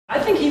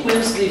think he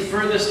wins the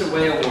furthest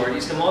away award.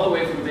 He's come all the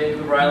way from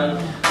Vancouver Island.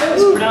 I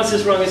always pronounce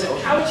this wrong. Is it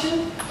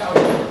Cowichan?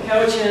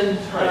 Cowichan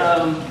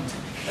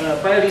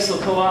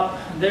Biodiesel Co-op.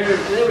 They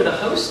were the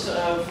host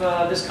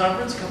of this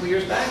conference a couple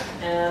years back,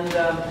 and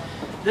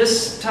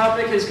this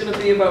topic is going to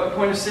be about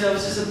point of sale.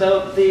 This is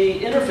about the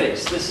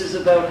interface. This is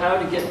about how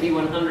to get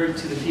B100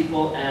 to the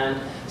people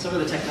and some of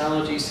the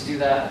technologies to do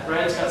that.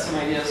 Brian's got some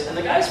ideas. And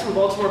the guys from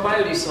Baltimore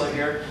Biodiesel are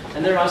here,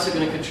 and they're also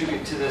going to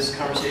contribute to this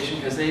conversation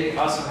because they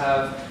also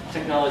have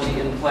technology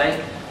in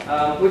play.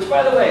 Which,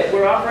 by the way,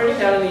 we're operating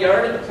down in the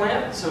yard at the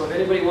plant, so if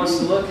anybody wants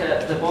to look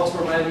at the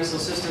Baltimore Biodiesel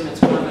system,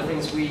 it's one of the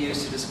things we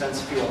use to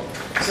dispense fuel.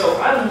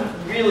 So I'm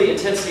really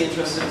intensely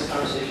interested in this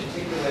conversation.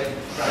 Take it away,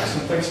 Brian.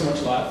 Excellent. Thanks so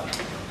much, Lad.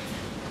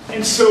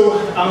 And so,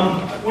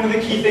 one of the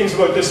key things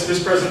about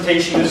this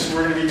presentation is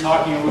we're going to be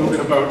talking a little bit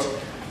about,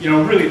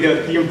 really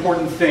the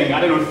important thing.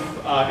 I don't know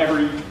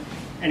if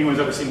anyone's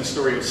ever seen the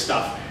story of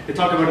Stuff. They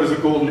talk about it as a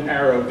golden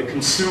arrow, the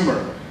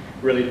consumer,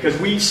 really, because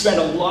we spend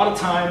a lot of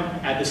time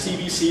at the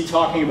CBC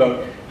talking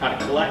about how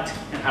to collect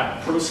and how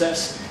to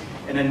process,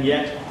 and then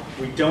yet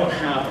we don't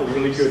have a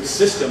really good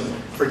system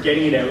for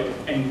getting it out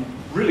and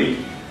really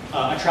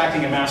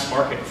attracting a mass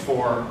market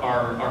for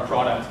our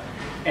product.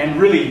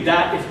 And really,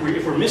 that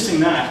if we're missing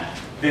that,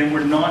 then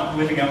we're not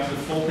living up to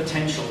the full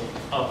potential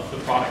of the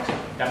product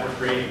that we're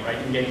creating, right,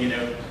 and getting it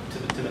out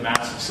to the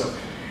masses. So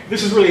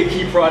this is really a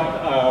key part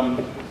of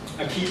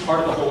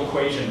the whole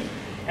equation.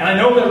 And I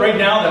know that right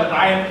now that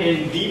I am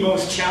in the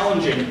most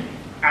challenging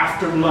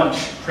after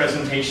lunch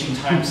presentation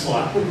time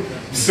slot.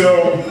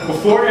 So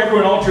before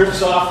everyone all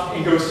drifts off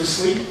and goes to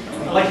sleep,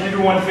 I'd like you to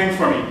do one thing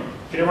for me.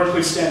 Can everyone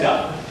please stand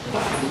up?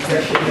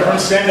 Everyone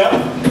stand up.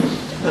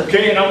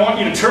 Okay, and I want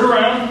you to turn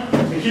around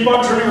and keep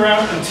on turning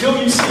around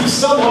until you see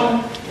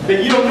someone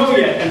that you don't know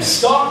yet, and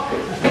stop.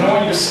 And I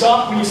want you to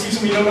stop when you see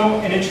someone you don't know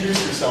and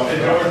introduce yourself.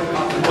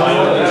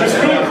 Just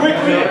really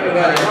quickly.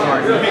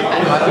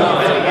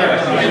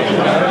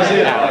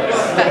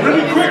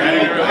 Really quickly,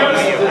 because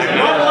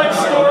not a life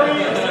story.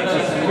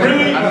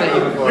 Really,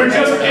 you're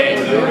just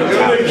getting to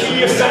the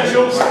key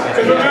essentials.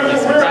 Because remember,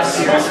 we're at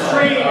Swiss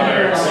training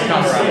here at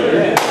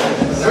CBC.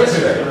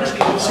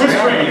 Swiss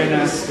training.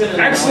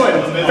 Excellent.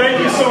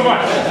 Thank you so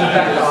much.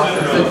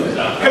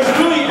 Because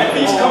really, at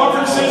these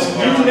conferences,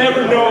 you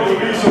never know the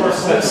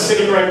resource that's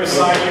sitting right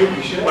beside you,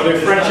 or the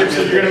friendships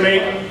that you're going to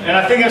make. And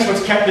I think that's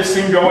what's kept this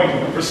thing going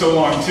for so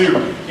long,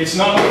 too. It's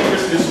not only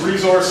just this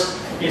resource,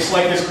 it's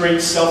like this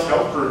great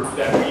self-help group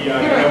that we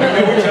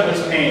know each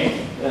other's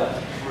pain.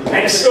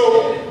 And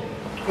so,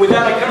 with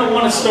that, I kind of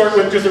want to start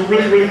with just a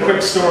really, really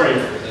quick story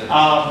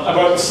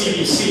about the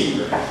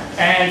CBC.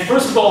 And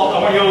first of all, I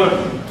want you all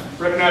to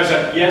recognize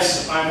that,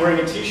 yes, I'm wearing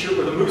a t-shirt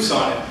with a moose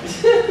on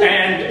it.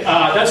 And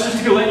that's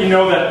just to let you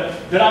know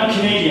that I'm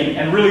Canadian,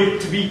 and really,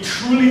 to be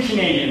truly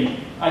Canadian,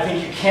 I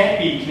think you can't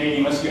be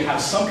Canadian unless you have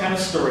some kind of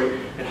story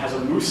that has a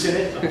moose in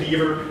it, a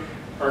beaver,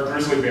 or a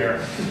grizzly bear.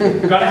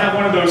 You've got to have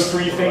one of those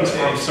three things,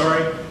 or I'm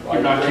sorry,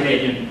 you're not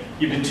Canadian.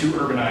 You've been too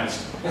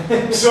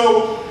urbanized.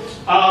 So,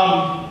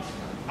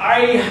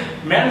 I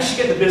managed to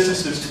get the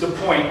businesses to the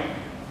point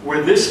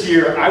where this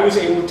year I was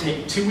able to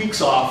take 2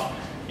 weeks off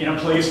in a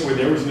place where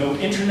there was no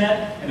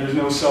internet and there was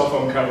no cell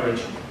phone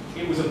coverage.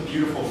 It was a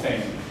beautiful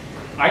thing.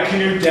 I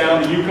canoed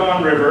down the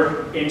Yukon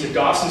River into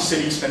Dawson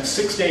City, spent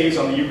 6 days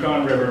on the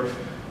Yukon River.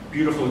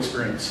 Beautiful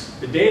experience.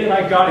 The day that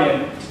I got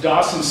in to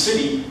Dawson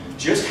City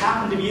just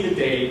happened to be the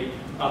day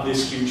of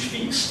this huge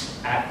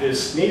feast at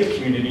this native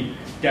community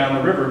down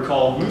the river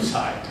called Moose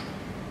High.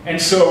 And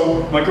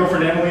so my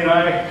girlfriend Emily and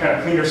I kind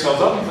of cleaned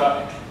ourselves up and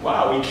thought,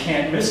 wow, we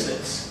can't miss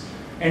this.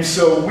 And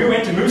so we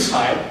went to Moose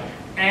High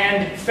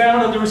and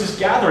found that there was this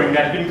gathering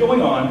that had been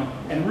going on,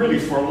 and really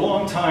for a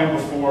long time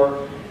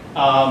before,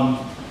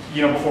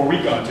 before we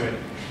got to it.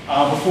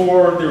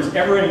 Before there was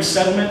ever any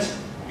settlement,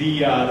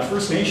 the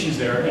First Nations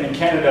there, and in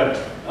Canada,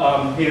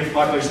 native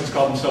populations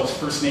call themselves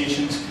First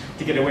Nations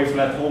to get away from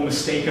that whole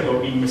mistake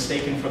about being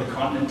mistaken for the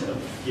continent of,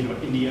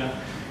 India.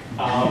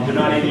 They're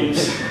not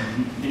Indians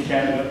in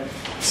Canada.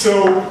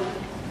 So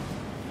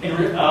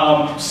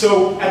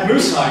at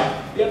Moose High,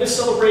 they had this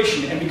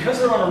celebration, and because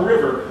they're on a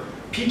river,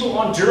 people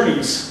on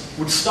journeys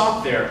would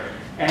stop there,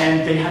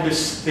 and they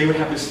would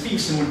have this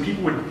feast, and when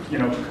people would,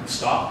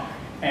 stop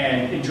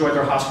and enjoy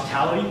their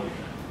hospitality,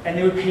 and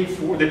they would pay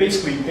for,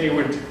 they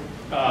would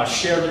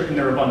share in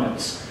their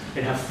abundance.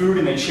 They'd have food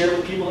and they'd share it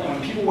with people, and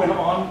when people went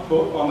on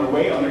their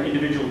way, on their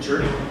individual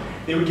journey,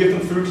 they would give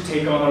them food to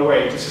take on their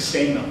way to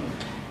sustain them.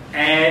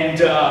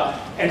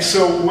 And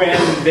so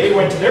when they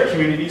went to their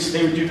communities,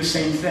 they would do the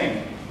same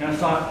thing. And I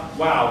thought,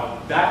 wow,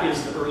 that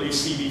is the early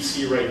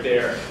CBC right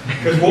there.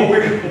 Because what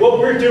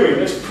we're doing,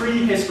 that's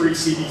pre-history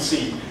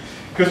CBC.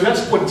 Because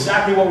that's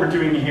exactly what we're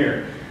doing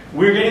here.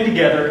 We're getting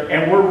together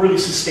and we're really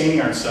sustaining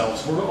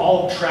ourselves. We're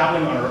all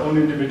traveling on our own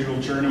individual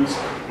journeys.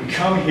 We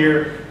come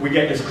here, we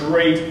get this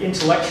great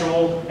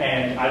intellectual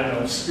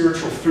and,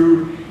 spiritual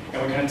food,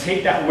 and we kind of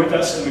take that with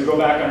us and we go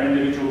back on our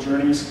individual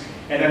journeys.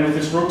 And then with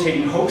this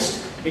rotating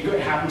host, it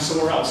happens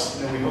somewhere else,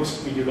 and then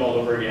we do it all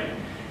over again.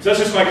 So that's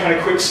just my kind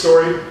of quick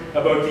story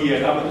about the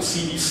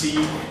CBC,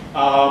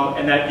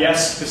 and that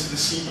yes, this is the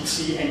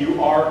CBC, and you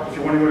are, if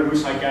you're wondering what a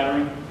moose hide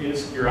gathering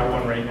is, you're at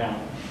one right now.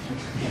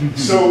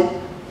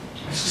 So,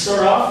 to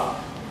start off,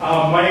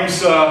 my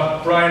name's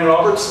Brian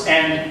Roberts,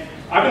 and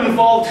I've been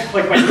involved,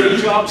 like my day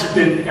jobs have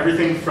been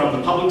everything from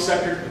the public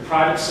sector to the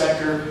private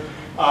sector.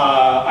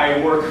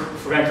 I work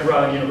for Vancouver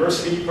Island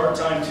University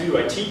part-time too,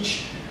 I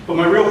teach, but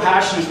my real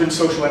passion has been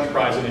social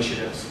enterprise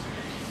initiatives.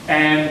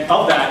 And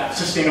of that,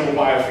 sustainable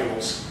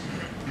biofuels.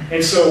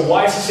 And so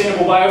why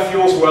sustainable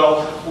biofuels?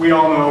 Well, we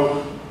all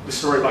know the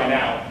story by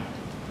now.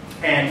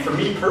 And for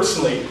me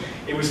personally,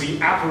 it was the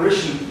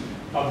apparition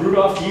of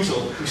Roberts Diesel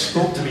who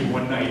spoke to me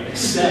one night and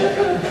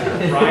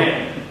said,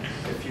 Brian,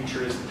 the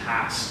future is the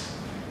past.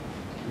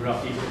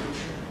 Roberts Diesel.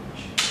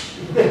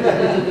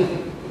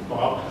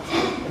 Bob.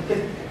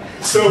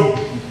 So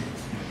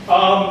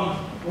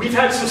we've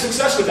had some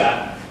success with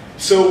that.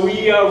 So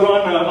we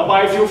run a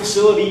biofuel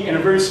facility in a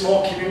very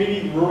small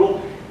community,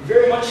 rural,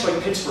 very much like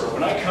Pittsburgh.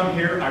 When I come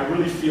here, I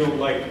really feel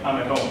like I'm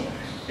at home.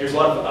 There's a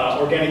lot of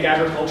organic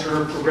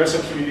agriculture,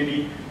 progressive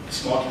community,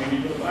 small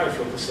community with a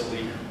biofuel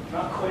facility.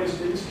 Not quite as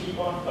big as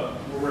Piedmont, but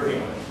we're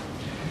working on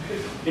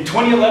it. In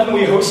 2011,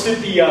 we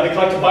hosted the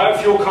Collective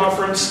Biodiesel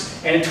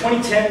Conference, and in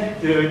 2010,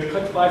 the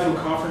Collective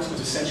Biodiesel Conference was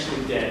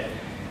essentially dead.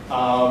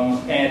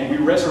 And we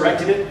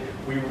resurrected it.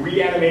 We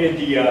reanimated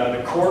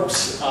the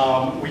corpse.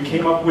 We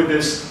came up with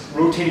this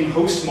rotating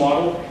host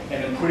model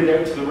and then put it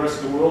out to the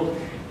rest of the world.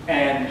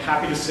 And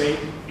happy to say,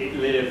 it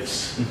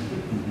lives.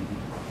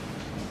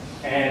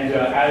 And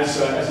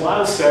as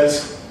Lyle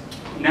says,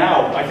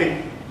 now I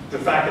think the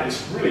fact that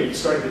it's really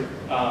starting to,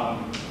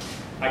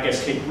 I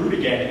guess, take root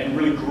again and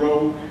really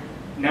grow.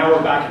 Now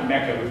we're back in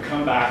Mecca. We've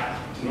come back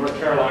to North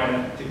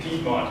Carolina, to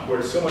Piedmont,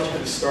 where so much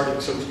has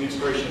started, so much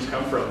inspiration has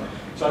come from.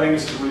 So I think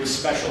this is a really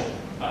special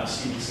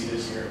CBC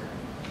this year.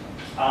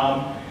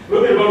 A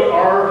little bit about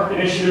our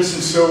initiatives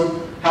and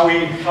so how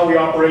we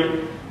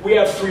operate. We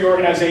have 3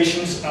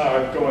 organizations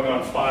going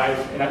on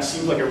 5, and that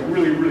seems like a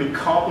really, really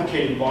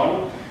complicated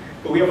model.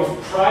 But we have a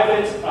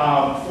private,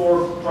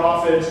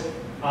 for-profit,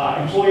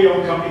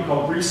 employee-owned company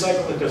called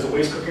Recycle that does a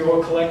waste cooking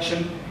oil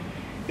collection.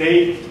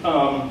 They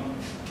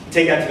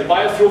take that to the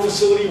biofuel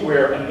facility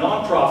where a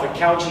nonprofit,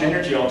 Cowichan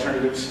Energy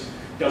Alternatives,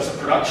 does the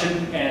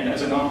production, and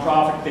as a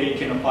nonprofit, they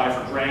can apply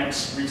for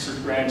grants,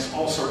 research grants,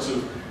 all sorts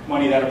of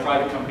money that a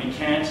private company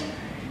can't.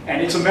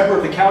 And it's a member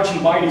of the Cowichan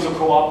Biodiesel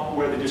Co-op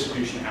where the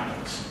distribution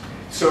happens.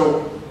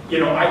 So, you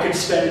know, I could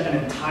spend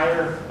an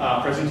entire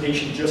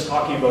presentation just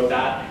talking about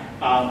that,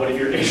 but if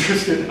you're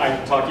interested, I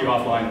can talk to you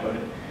offline about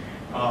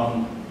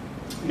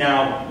it.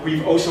 Now,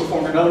 we've also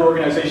formed another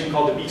organization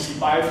called the BC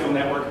Biofuel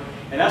Network,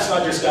 and that's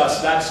not just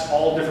us, that's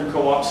all different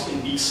co-ops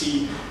in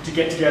BC to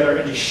get together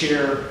and to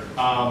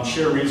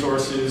share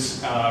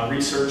resources,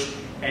 research,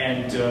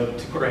 and to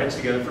put our heads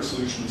together for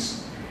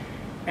solutions.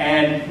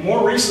 And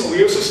more recently,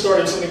 we also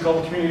started something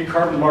called the Community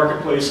Carbon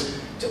Marketplace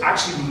to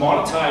actually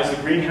monetize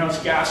the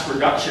greenhouse gas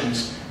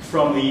reductions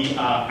from the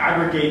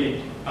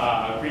aggregated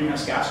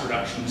greenhouse gas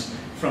reductions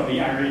from the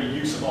aggregated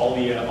use of all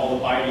the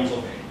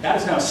biodiesel. That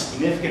is now a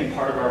significant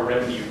part of our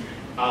revenue,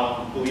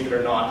 believe it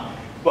or not.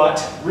 But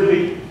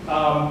really,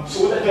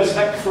 so what that does,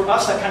 for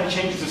us, that kind of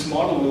changes this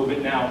model a little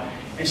bit now.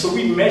 And so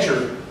we're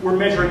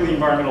measuring the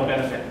environmental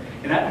benefit.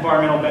 And that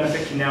environmental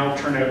benefit can now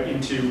turn out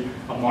into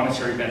a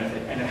monetary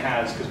benefit, and it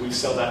has, because we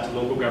sell that to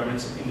local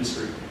governments and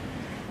industry.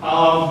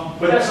 But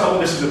that's not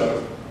what this is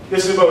about.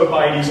 This is about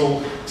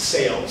biodiesel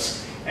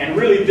sales. And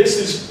really, this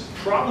is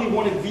probably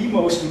one of the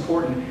most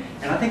important,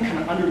 and I think kind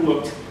of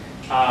underlooked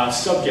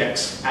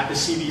subjects at the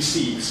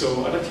CBC.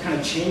 So I'd like to kind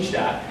of change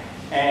that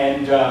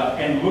and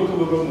look a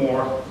little bit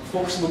more,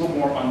 focus a little bit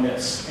more on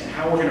this, and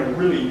how we're going to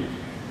really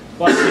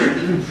bust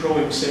into the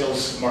petroleum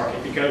sales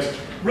market. Because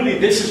really,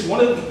 this is one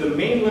of the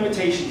main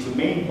limitations, the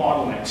main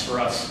bottlenecks for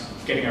us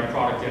getting our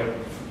product out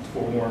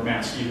for more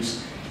mass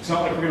use. It's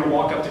not like we're going to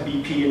walk up to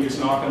BP and just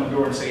knock on the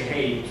door and say,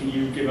 hey, can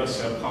you give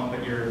us a pump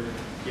at your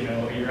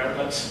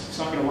outlets? It's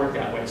not going to work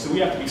that way. So we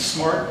have to be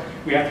smart,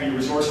 we have to be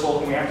resourceful,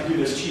 and we have to do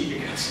this cheap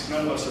because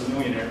none of us are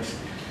millionaires.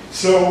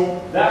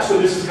 So that's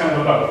what this is kind of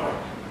about.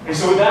 And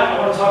so with that, I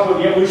want to talk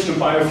about the evolution of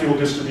biofuel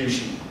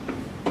distribution.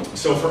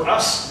 So for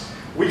us,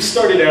 we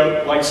started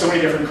out like so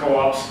many different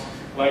co-ops,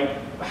 like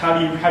how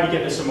do you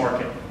get this to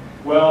market?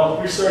 Well,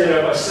 we started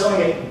out by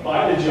selling it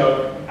by the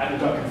jug at the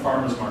Duncan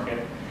Farmers Market.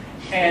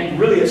 And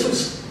really, this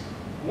was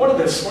one of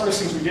the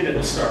smartest things we did at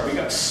the start. We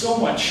got so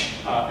much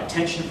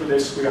attention for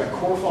this. We got a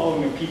core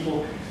following of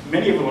people.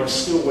 Many of them are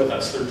still with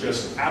us. They're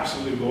just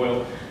absolutely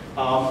loyal.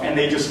 And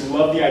they just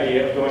love the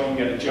idea of going and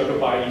get a jug of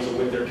biodiesel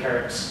with their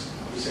carrots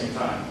at the same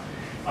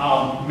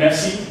time.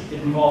 Messy.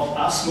 It involved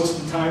us most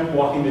of the time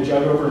walking the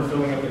jug over and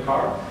filling up the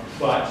car.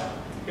 But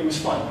it was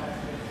fun.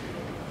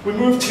 We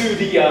moved to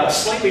the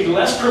slightly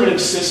less primitive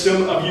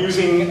system of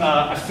using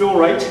a fill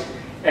right,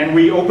 and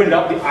we opened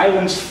up the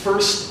island's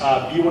first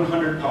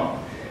B100 pump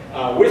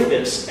with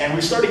this, and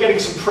we started getting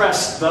some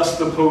press, thus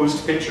the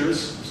posed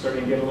pictures,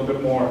 starting to get a little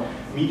bit more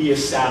media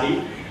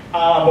savvy.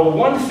 But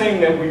one thing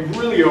that we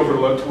really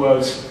overlooked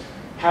was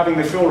having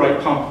the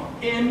fill-right pump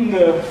in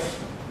the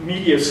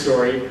media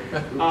story,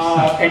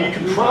 and you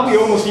could probably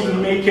almost even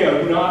make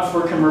a not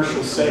for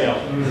commercial sale.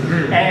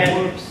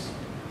 And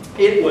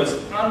it was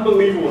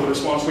unbelievable the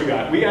response we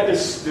got. We had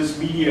this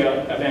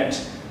media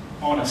event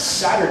on a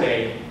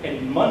Saturday,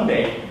 and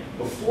Monday,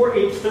 before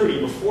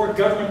 8:30, before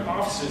government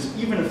offices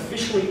even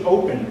officially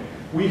opened,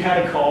 we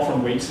had a call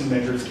from Weights and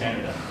Measures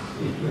Canada.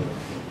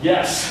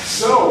 Yes,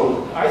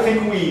 so I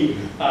think we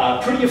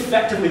pretty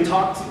effectively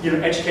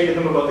educated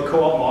them about the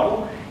co-op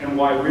model and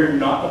why we're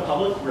not the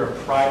public, we're a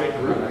private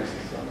group.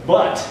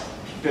 But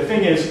the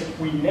thing is,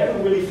 we never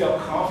really felt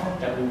confident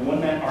that we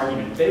won that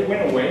argument. They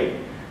went away,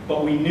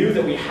 but we knew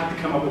that we had to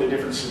come up with a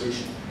different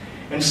solution.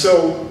 And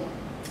so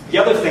the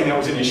other thing that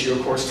was an issue,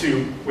 of course,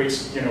 too,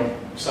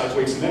 besides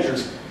Weights and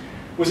Measures,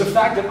 was the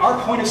fact that our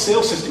point of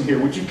sale system here,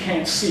 which you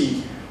can't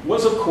see,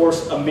 was of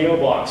course a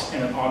mailbox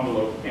and an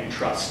envelope and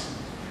trust.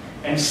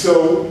 And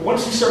so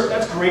once you start,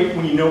 that's great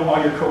when you know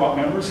all your co-op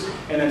members,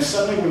 and then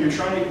suddenly when you're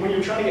trying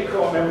to get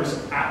co-op members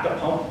at the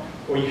pump,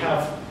 or you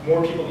have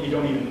more people that you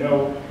don't even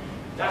know,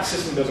 that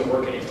system doesn't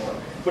work anymore.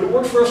 But it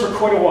worked for us for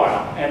quite a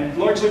while, and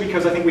largely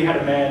because I think we had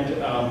a manned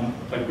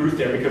booth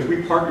there, because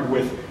we partnered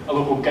with a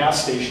local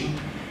gas station.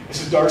 This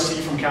is Darcy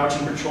from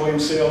Cowichan Petroleum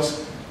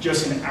Sales,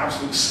 just an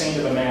absolute saint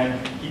of a man.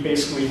 He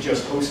basically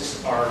just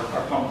hosts our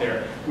pump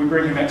there. We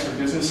bring him extra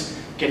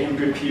business, get him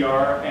good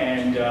PR,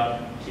 and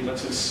he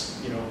lets us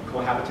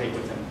cohabitate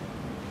with him.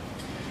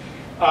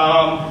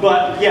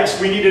 But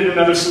yes, we needed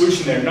another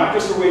solution there, not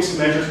just for Weights and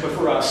Measures, but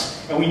for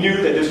us, and we knew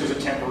that this was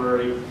a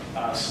temporary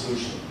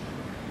solution.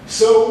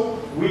 So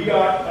we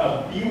got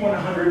a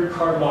B100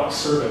 card lock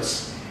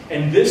service,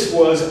 and this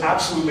was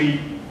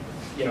absolutely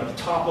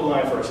top of the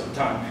line for us at the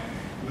time.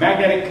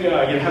 Magnetic,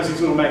 it has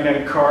these little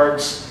magnetic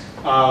cards,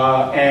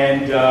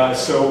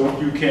 so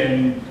you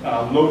can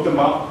load them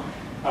up.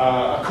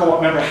 A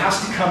co-op member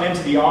has to come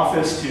into the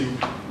office to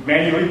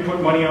manually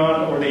put money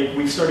on, or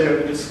we also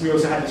had this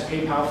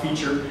PayPal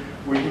feature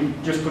where you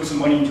can just put some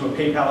money into a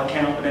PayPal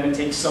account, but then it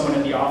takes someone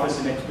in the office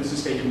the next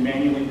business day to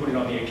manually put it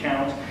on the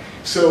account.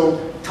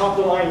 So top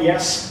of the line,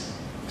 yes,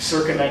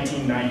 circa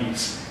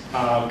 1990s.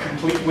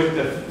 Complete with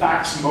the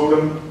fax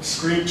modem,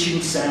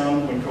 screeching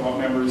sound when co-op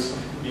members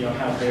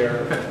have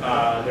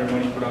their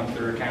money put onto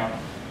their account.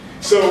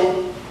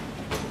 So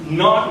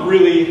not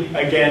really,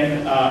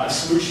 again, a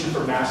solution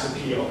for mass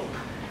appeal.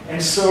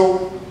 And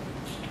so,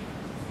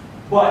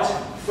 but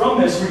from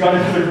this, we got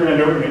another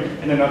grand opening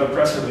and another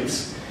press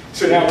release.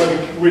 So now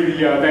with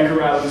the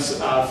Vancouver Island's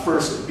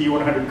first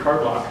B100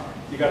 card lock,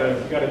 you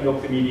gotta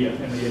milk the media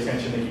and the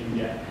attention that you can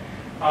get.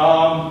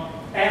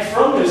 And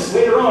from this,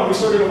 later on, we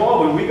started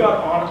evolving. We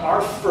got on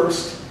our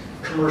first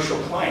commercial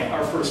client,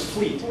 our first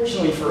fleet.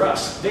 Fortunately for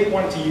us, they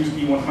wanted to use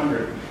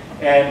B100.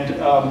 And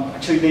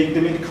actually,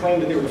 they made the claim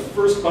that they were the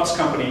first bus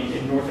company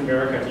in North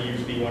America to use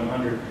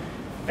B100.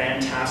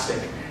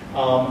 Fantastic.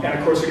 And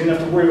of course, we didn't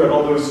have to worry about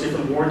all those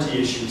different warranty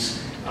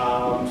issues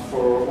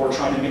or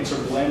trying to mix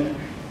or blend.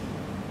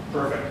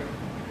 Perfect.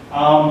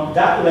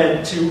 That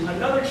led to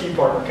another key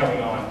partner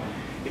coming on,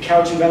 the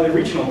Cowichan Valley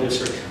Regional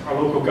District, our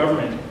local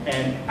government,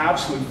 and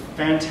absolute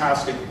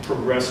fantastic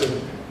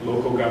progressive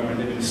local government.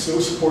 They've been so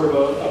supportive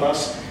of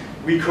us.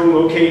 We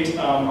co-locate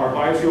our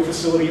biofuel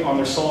facility on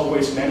their solid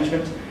waste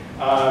management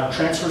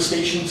transfer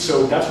station,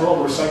 so that's where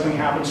all the recycling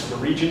happens for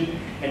the region.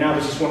 And now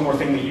there's just one more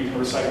thing that you can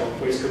recycle,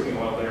 waste cooking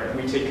oil there,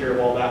 and we take care of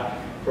all that,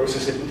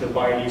 process it into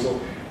biodiesel.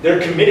 They're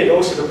committed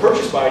also to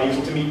purchase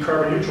biodiesel to meet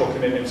carbon neutral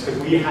commitments,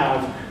 because we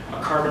have a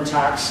carbon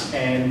tax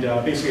and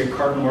basically a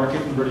carbon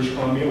market in British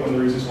Columbia, one of the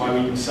reasons why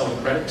we can sell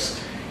the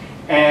credits.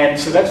 And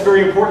so that's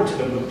very important to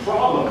them. The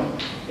problem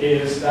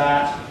is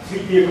that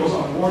fleet vehicles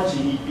on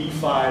warranty need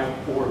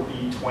B5 or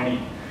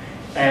B20.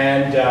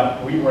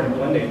 And we were in a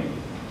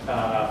blending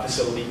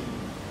facility.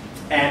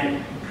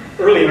 And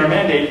early in our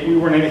mandate, we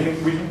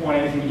didn't want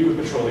anything to do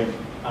with petroleum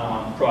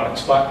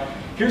products. But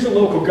here's a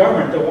local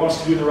government that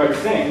wants to do the right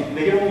thing.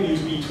 They can only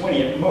use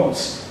B20 at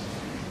most.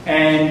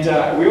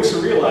 And we also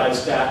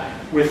realized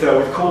that with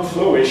cold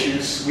flow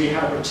issues, we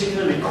had a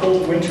particularly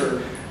cold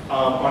winter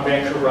on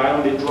Vancouver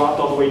Island. It dropped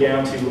all the way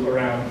down to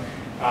around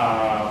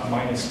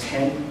minus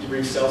 10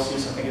 degrees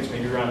Celsius. I think it's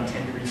maybe around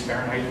 10 degrees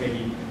Fahrenheit,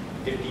 maybe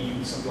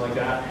 50, something like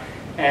that.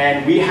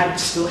 And we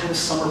still had a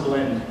summer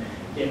blend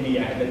in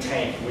the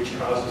tank, which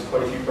caused us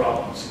quite a few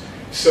problems.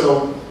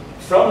 So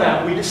from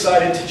that, we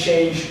decided to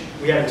change.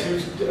 We had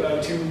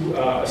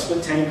a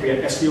split tank. We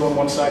had SVO on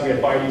one side, we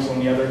had biodiesel on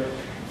the other.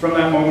 From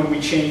that moment, we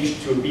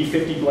changed to a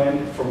B50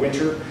 blend for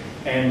winter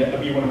and a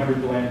B100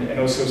 blend, and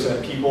also so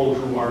that people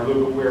who are a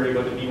little bit wary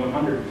about the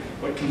B100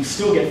 but can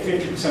still get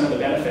 50% of the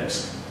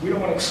benefits. We don't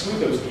want to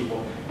exclude those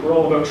people. We're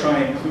all about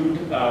trying to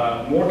include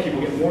more people,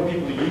 get more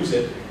people to use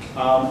it,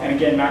 and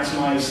again,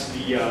 maximize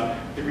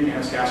the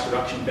greenhouse gas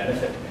reduction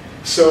benefit.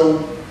 So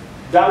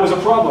that was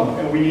a problem,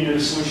 and we needed a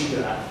solution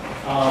to that.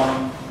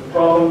 The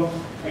problem,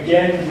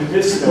 again, with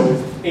this,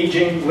 though,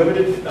 aging,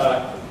 limited,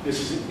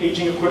 this is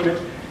aging equipment,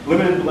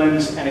 limited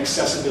blends, and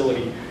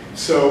accessibility.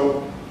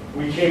 So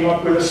we came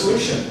up with a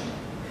solution.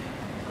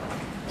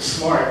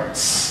 smart,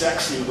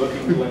 sexy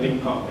looking blending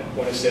pump and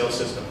point of sale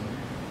system.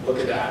 Look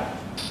at that.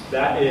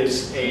 That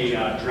is a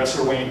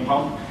dresser weighing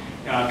pump.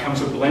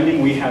 Comes with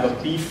blending. We have a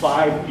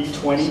B5,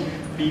 B20,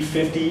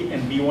 B50,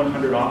 and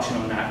B100 option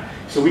on that.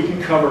 So we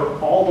can cover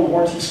all the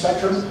warranty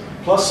spectrum,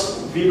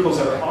 plus vehicles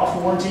that are off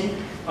warranty.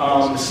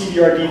 The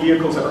CBRD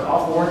vehicles that are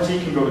off warranty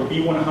can go to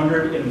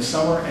B100 in the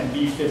summer and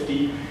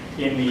B50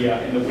 in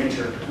the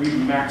winter. We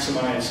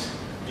maximize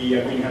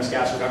the greenhouse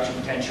gas reduction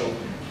potential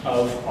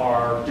of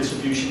our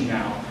distribution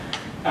now.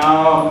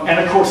 And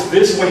of course,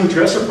 this weighing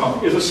dresser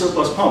pump is a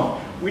surplus pump.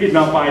 We did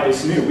not buy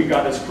this new. We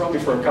got this probably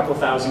for a couple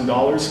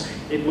 $1,000s.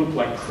 It looked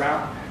like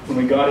crap when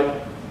we got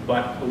it,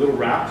 but a little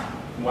wrap.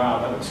 Wow,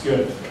 that looks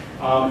good.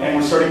 And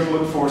we're starting to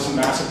look for some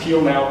mass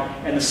appeal now.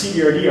 And the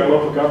CBRD, our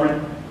local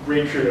government,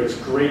 great kudos,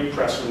 great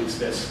press release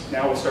this.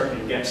 Now we're starting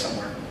to get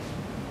somewhere.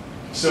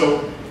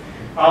 So,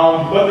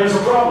 but there's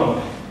a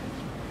problem.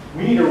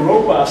 We need a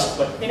robust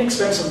but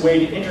inexpensive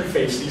way to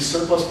interface these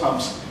surplus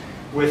pumps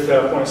with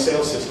the point of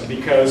sale system,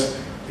 because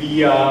we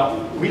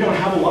don't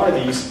have a lot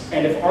of these,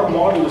 and if our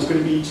model is going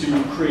to be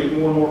to create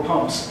more and more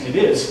pumps, and it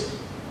is,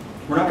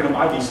 we're not going to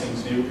buy these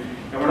things new,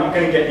 and we're not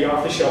going to get the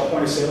off-the-shelf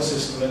point of sale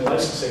system and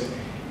licensing.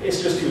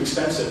 It's just too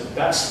expensive.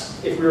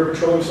 That's, if we're a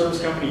petroleum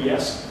service company,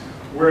 yes,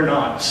 we're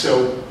not.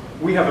 So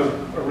we have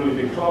a really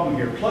big problem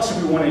here. Plus,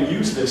 if we want to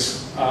use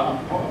this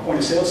point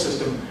of sale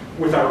system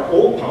with our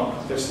old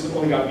pump that's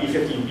only got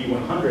B50 and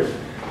B100,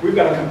 we've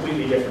got a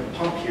completely different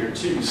pump here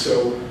too.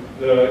 So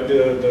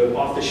the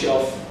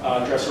off-the-shelf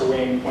dresser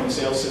weighing point of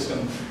sale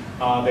system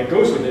that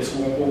goes with this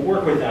will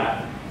work with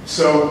that.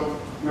 So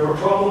we have a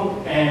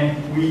problem,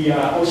 and we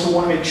also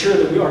want to make sure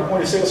that our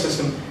point of sale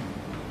system,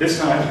 this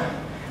time,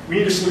 we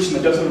need a solution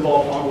that doesn't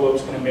involve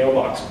envelopes and a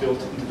mailbox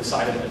built into the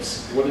side of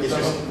this. What is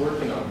that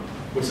working on?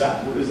 What's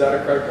that? Is that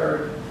a credit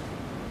card?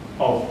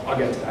 Oh, I'll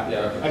get to that.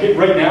 Yeah. Okay,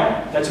 right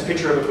now, that's a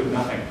picture of it with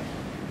nothing.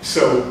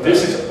 So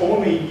this is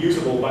only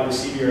usable by the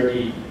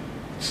CBRD.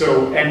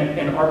 So,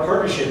 and our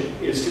partnership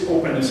is to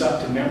open this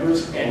up to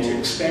members and to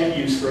expand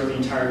use throughout the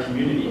entire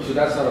community. So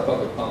that's not a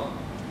public pump?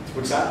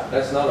 What's that?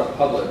 That's not a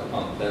public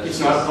pump. It's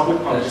not a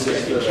public pump.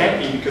 It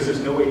can't be, because there's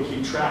no way to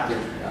keep track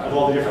of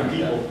all the different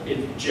people.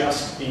 It's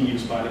just being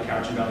used by the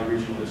Cowichan Valley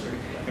Regional District.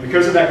 And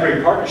because of that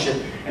great partnership,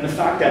 and the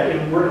fact that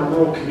we're in a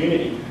rural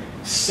community,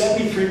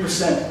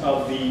 73%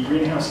 of the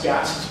greenhouse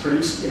gases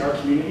produced in our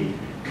community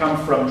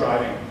come from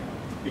driving,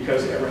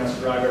 because everyone has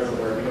to drive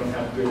everywhere. We don't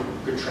have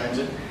good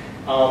transit.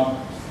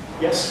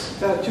 Yes? Is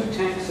that a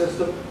two-tank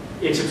system?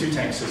 It's a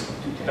two-tank system.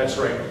 That's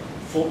right.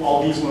 Full,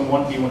 all diesel in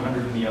one, B100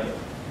 in the other.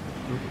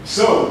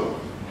 So,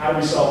 how do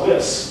we solve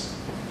this?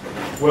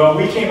 Well,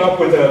 we came up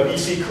with a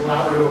BC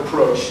collaborative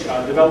approach,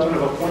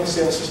 development of a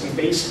point-of-sale system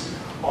based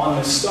on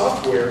the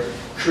software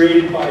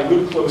created by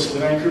Luke Close of the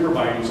Vancouver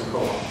Biodiesel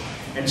Co-op.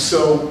 And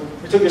so,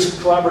 we took this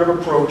collaborative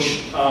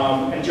approach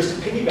and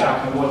just to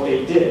piggyback on what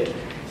they did,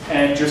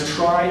 and just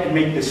try and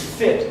make this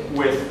fit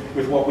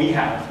with what we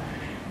have.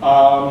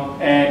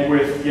 And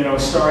with,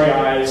 starry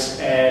eyes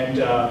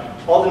and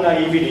all the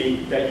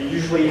naivety that you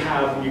usually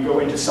have when you go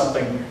into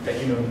something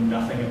that you know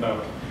nothing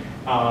about.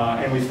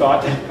 And we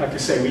thought that, like I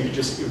say, it would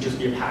just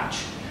be a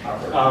patch.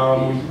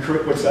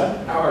 What's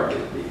that?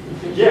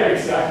 Yeah,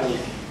 exactly.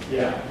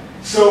 Yeah.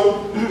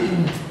 So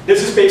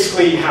this is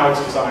basically how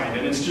it's designed,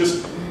 and it's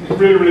just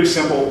really, really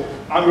simple.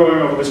 I'm going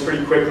over this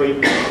pretty quickly,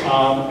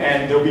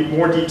 and there'll be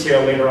more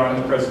detail later on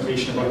in the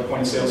presentation about the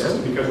point of sale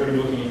system, because we're going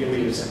to be looking at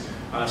Ilya's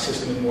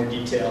system in more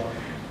detail.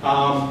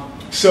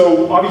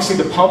 So obviously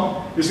the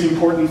pump is the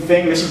important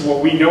thing. This is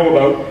what we know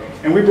about.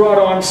 And we brought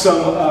on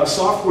some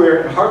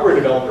software and hardware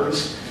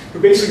developers who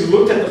basically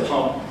looked at the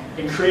pump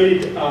and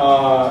created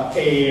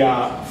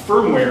a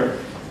firmware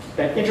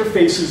that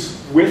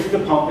interfaces with the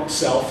pump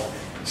itself,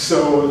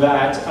 so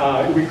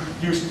that we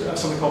used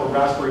something called a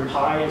Raspberry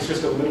Pi. It's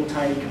just a little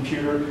tiny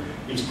computer.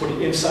 You just put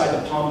it inside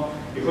the pump.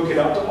 You hook it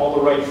up to all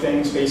the right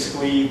things.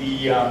 Basically,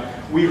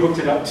 we hooked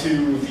it up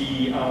to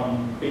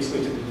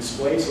basically to the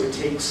display, so it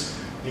takes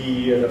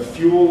the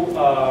fuel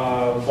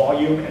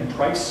volume and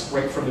price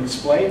right from the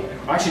display.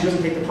 Actually, it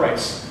doesn't take the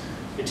price.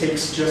 It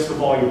takes just the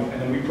volume,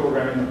 and then we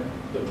program in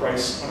the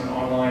price on an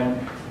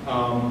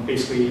online,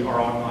 basically our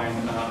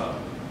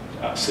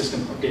online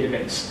system or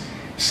database.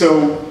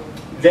 So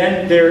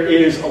then there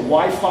is a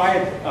Wi-Fi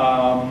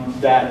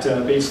that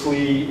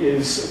basically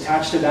is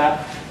attached to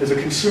that. There's a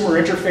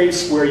consumer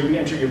interface where you can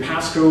enter your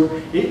passcode.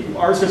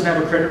 Ours doesn't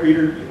have a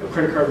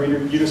credit card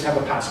reader. You just have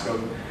a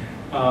passcode.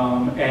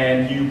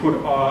 And you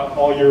put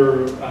all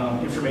your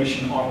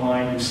information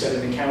online. You set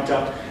an account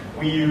up.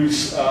 We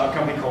use a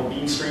company called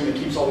Beamstream that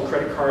keeps all the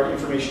credit card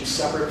information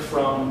separate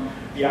from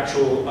the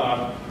actual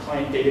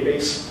client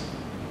database.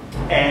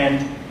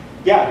 And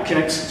yeah, it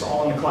connects, it's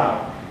all in the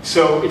cloud.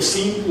 So it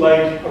seemed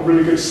like a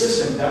really good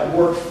system that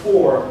worked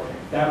for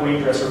that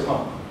weighing dresser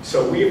pump.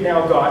 So we have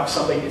now got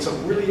something, it's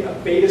really a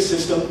beta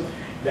system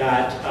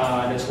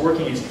that's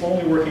working. It's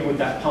only working with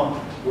that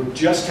pump. We're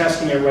just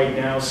testing it right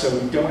now, so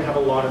we don't have a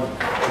lot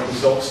of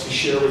results to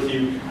share with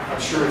you.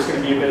 I'm sure it's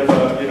going to be a bit of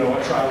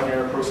a trial and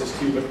error process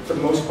too, but for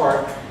the most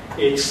part,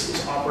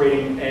 It's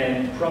operating,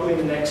 and probably in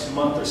the next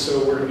month or so,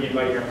 we're going to be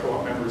inviting our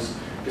co-op members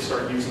to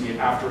start using it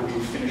after we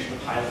finish the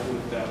pilot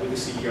with the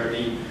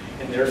CBRD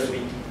in their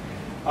fleet.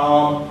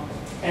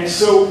 And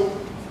so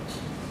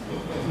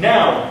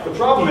now the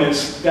problem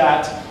is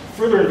that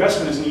further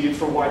investment is needed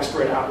for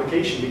widespread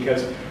application,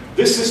 because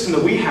this system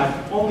that we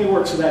have only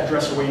works with that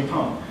dresser weighing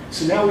pump.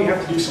 So now we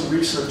have to do some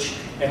research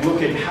and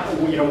look at how,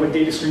 what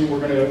data stream we're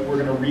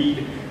going to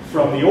read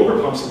from the older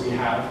pumps that we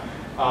have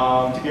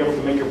to be able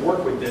to make it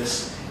work with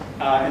this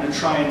and to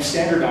try and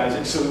standardize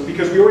it. So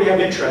because we already have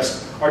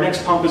interest, our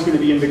next pump is going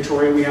to be in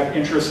Victoria. We have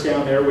interest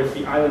down there with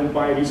the Island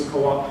Biodiesel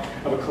Co-op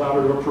of a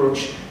collaborative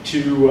approach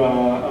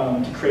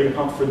to create a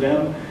pump for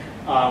them.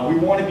 We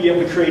want to be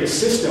able to create a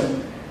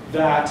system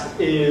that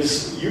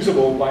is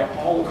usable by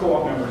all the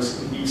co-op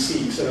members in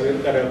BC, so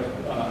that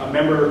a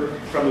member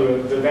from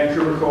the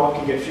Vancouver co-op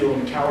can get fuel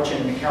in Cowichan,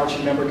 and the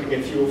Cowichan member can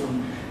get fuel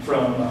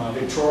from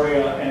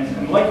Victoria,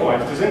 and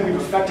likewise, because then we've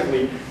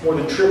effectively more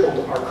than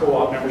tripled our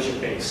co-op membership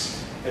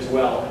base as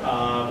well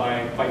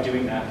by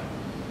doing that.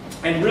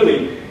 And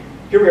really,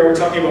 here we are, we're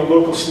talking about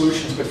local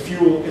solutions, but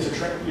fuel is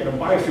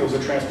biofuel is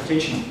a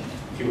transportation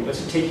fuel. It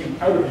doesn't take you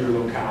out of your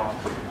locale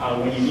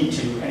when you need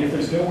to. And if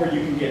there's nowhere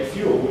you can get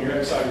fuel when you're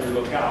outside of your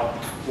locale,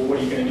 well, what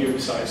are you going to do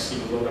besides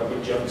load up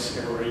with jugs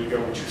everywhere you go,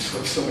 which is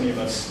what so many of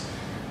us,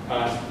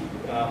 I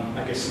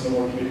guess, some of the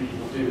more community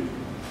people do.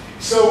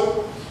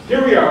 So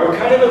here we are. We're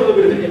kind of at a little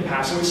bit of an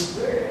impasse,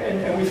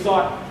 and we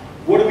thought,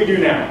 what do we do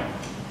now?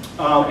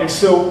 And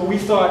so we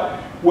thought,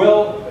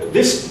 well,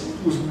 this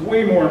was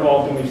way more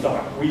involved than we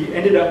thought. We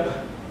ended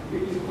up,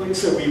 like I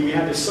said, we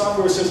had this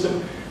software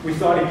system. We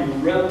thought it'd be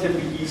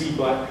relatively easy,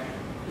 but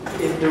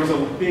there was a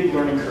big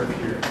learning curve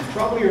here. And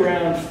probably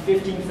around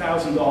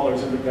 $15,000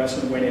 of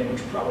investment went in,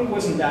 which probably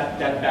wasn't that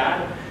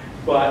bad.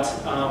 But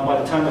by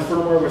the time the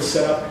firmware was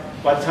set up,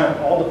 by the time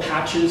all the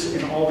patches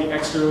and all the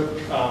extra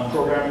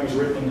programming was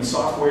written in the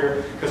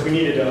software, because we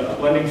needed a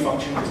blending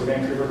function, because the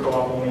Vancouver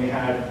co-op only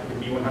had the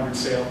B100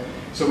 sale.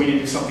 So we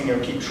needed something that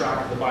would keep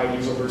track of the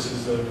biodiesel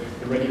versus the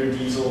regular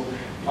diesel,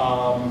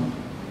 all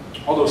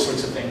those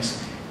sorts of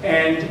things.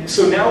 And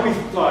so now we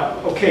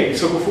thought, okay,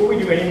 so before we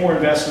do any more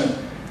investment,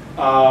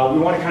 we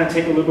want to kind of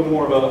take a little bit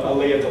more of a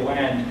lay of the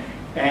land.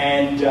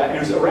 And it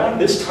was around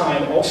this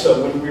time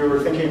also, when we were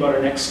thinking about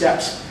our next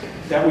steps,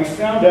 that we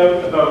found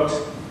out about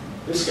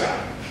this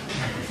guy.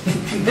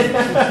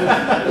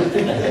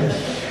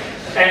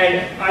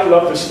 And I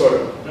love this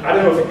photo. I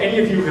don't know if any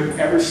of you have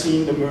ever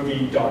seen the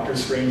movie Dr.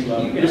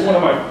 Strangelove. It is one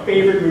of my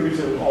favorite movies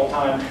of all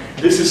time.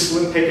 This is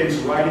Slim Pickens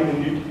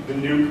riding the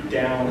nuke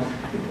down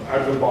out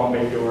of the bomb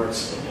bay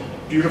doors.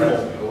 Beautiful.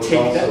 It was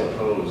also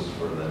posed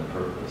for that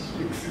purpose.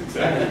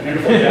 Exactly.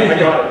 Beautiful.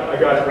 Yeah, I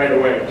got it right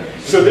away.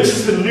 So this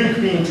is the nuke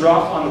being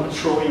dropped on the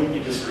petroleum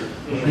industry.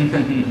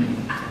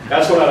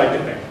 That's what I like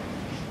to think.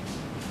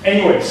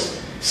 Anyways,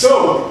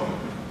 so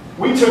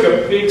we took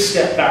a big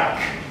step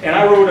back. And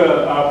I wrote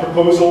a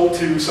proposal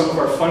to some of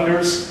our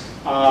funders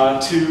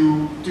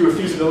to do a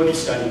feasibility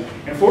study.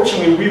 And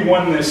fortunately, we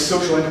won this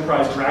social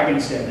enterprise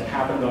Dragon's Den that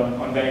happened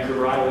on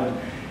Vancouver Island,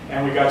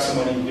 and we got some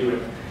money to do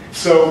it.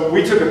 So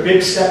we took a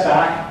big step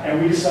back, and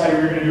we decided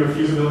we were going to do a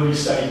feasibility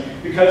study,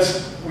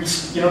 because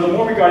the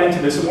more we got into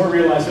this, the more we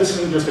realized this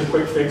isn't just a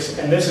quick fix,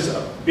 and this is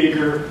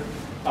bigger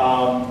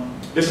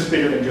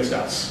than just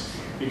us.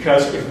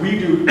 Because if we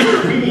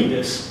need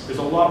this, there's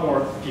a lot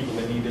more people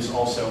that need this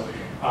also.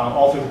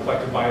 All through the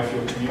collective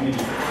biofuel community.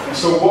 And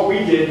so what we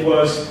did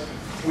was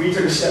we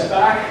took a step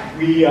back.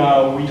 We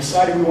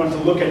decided we wanted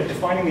to look at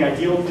defining the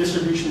ideal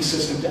distribution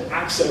system to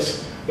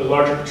access the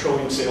larger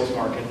petroleum sales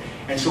market.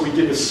 And so we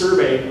did a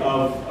survey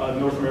of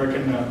North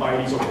American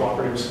biodiesel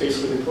cooperatives,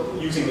 basically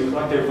using the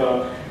Collective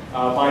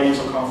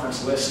Biodiesel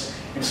Conference list.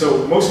 And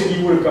so most of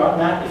you would have gotten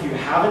that. If you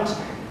haven't,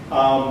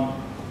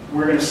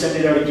 we're going to send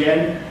it out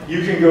again.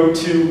 You can go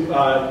to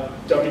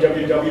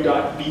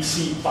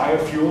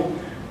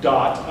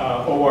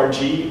www.bcbiofuel.org,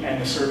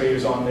 and the survey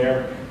is on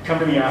there. Come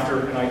to me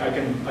after, and I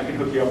can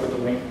hook you up with the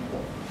link.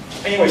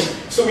 Anyways,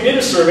 so we did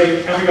a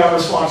survey, and we got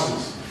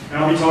responses. And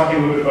I'll be talking a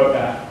little bit about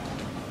that.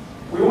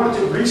 We wanted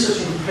to research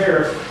and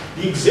compare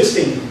the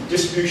existing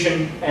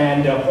distribution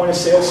and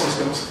point-of-sale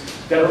systems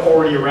that are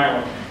already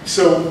around.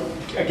 So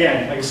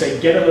again, like I say,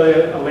 get a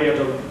lay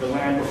of the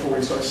land before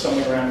we start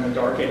stumbling around in the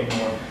dark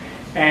anymore.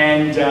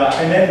 And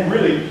then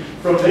really,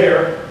 from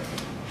there,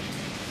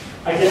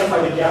 identify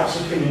the gaps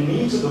between the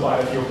needs of the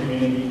biofuel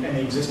community and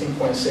the existing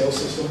point-of-sale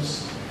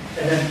systems,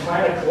 and then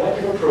plan a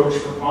collective approach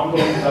for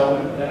ongoing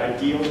development of that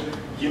ideal,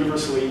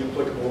 universally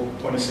applicable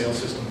point-of-sale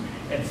system.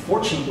 And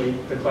fortunately,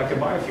 the Collective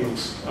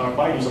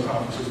Biodiesel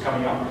Conference was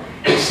coming up.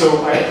 And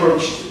so I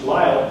approached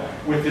Lyle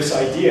with this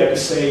idea to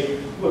say,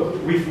 look,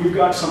 we've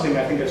got something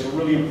I think that's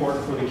really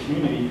important for the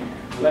community.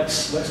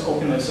 Let's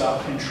open this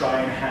up and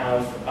try and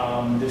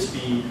have this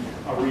be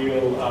a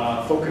real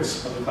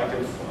focus of the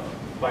Collective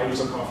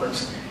Biodiesel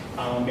Conference.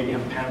 Maybe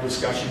have a panel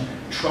discussion.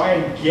 Try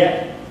and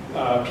get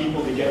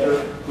people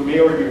together who may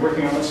already be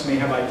working on this, may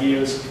have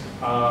ideas,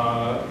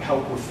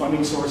 help with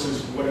funding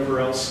sources,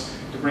 whatever else,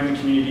 to bring the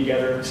community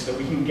together so that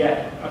we can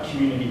get a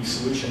community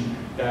solution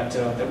that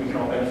we can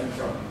all benefit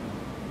from.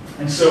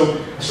 And so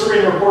a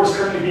survey report is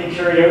currently being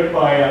carried out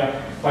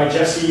by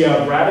Jessie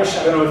Bradish.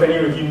 I don't know if any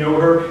of you know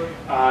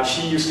her.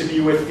 She used to be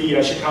with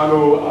the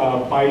Chicago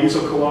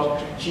Biodiesel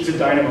Co-op. She's a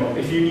dynamo.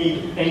 If you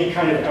need any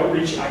kind of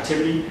outreach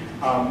activity,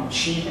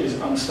 she is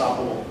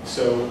unstoppable.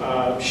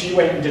 So she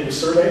went and did the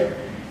survey,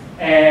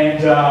 and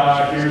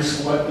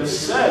here's what this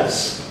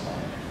says.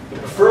 The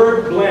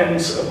preferred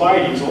blends of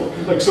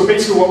biodiesel, so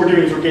basically what we're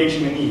doing is we're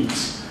gauging the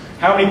needs.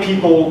 How many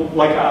people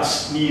like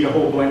us need a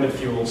whole blend of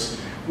fuels?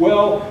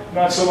 Well,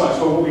 not so much,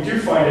 but what we do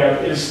find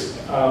out is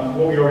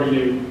what we already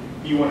do.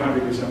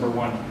 B100 is number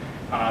one.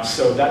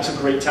 So that's a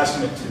great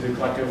testament to the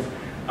Collective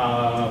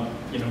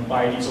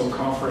Biodiesel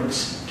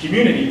Conference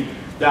community.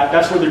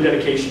 That's where their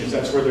dedication is.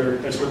 That's where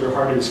their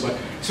heart is. But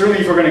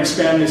certainly, if we're going to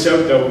expand this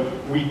out, though,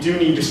 we do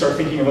need to start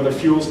thinking of other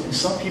fuels, and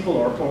some people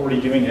are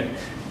already doing it.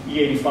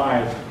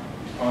 E85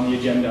 on the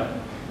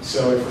agenda.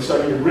 So if we're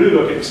starting to really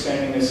look at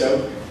expanding this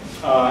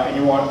out, and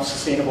you want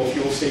sustainable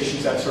fuel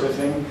stations, that sort of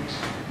thing,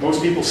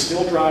 most people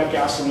still drive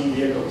gasoline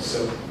vehicles.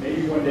 So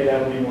maybe one day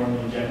that'll be more on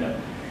the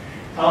agenda.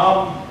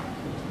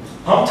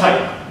 Pump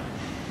type.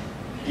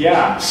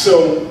 Yeah,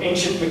 so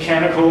ancient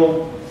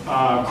mechanical,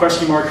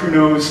 question mark, who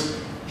knows.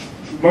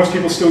 Most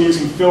people still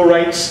using fill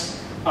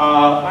rights.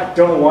 I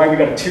don't know why we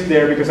got a 2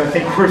 there, because I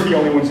think we're the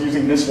only ones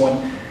using this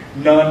one.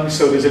 None,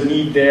 so there's a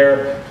need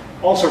there.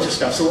 All sorts of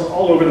stuff, so we're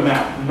all over the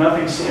map.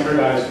 Nothing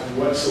standardized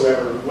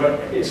whatsoever.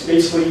 It's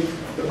basically,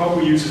 the pump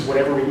we use is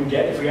whatever we can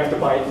get. If we have to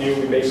buy it new,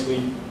 we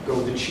basically go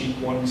with the cheap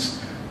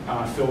ones,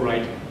 fill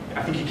right.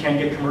 I think you can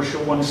get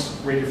commercial ones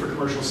rated for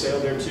commercial sale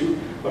there too,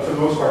 but for the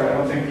most part, I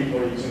don't think people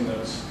are using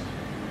those.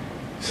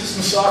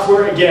 System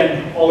software,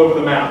 again, all over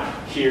the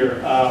map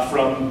here,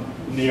 from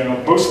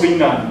mostly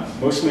none.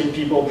 Mostly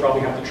people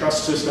probably have the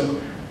trust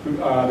system.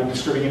 They're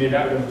distributing it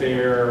out of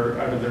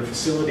their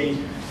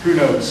facility. Who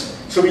knows?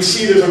 So we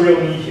see there's a real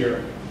need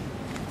here.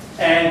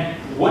 And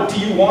what do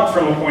you want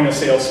from a point of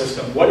sale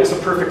system? What is a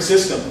perfect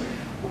system?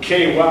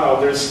 Okay, wow,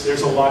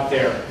 there's a lot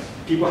there.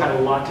 People had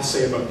a lot to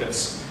say about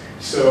this.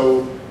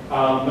 So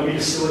let me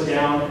distill it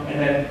down, and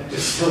then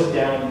distill it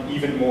down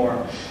even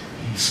more.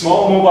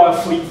 Small mobile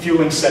fleet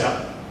fueling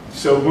setup.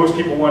 So most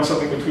people want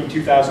something between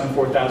 2,000 and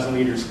 4,000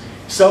 liters.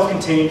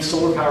 Self-contained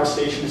solar power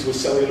stations with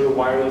cellular,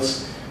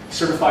 wireless,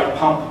 certified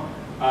pump.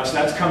 So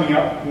that's coming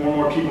up. More and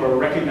more people are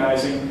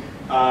recognizing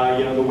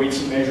the weights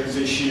and measures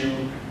issue.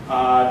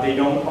 They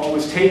don't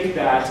always take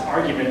that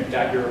argument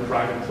that you're a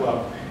private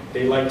club.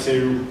 They like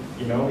to,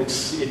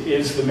 it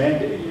is the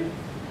mandate.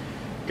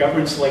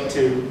 Governments like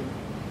to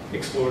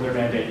explore their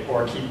mandate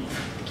or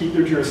keep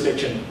their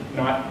jurisdiction,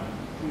 not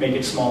make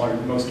it smaller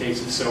in most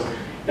cases. So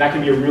that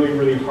can be a really,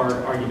 really hard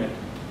argument.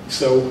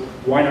 So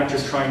why not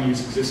just try and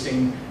use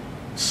existing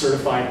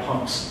certified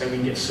pumps that we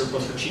can get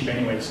surplus for cheap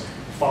anyways?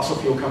 Fossil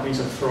fuel companies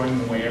are throwing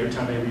them away every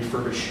time they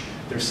refurbish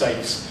their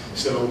sites.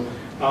 So,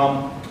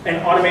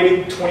 and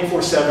automated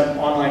 24/7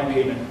 online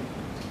payment.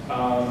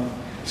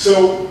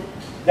 So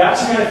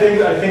that's the kind of thing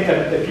that I think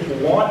that people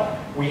want.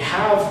 We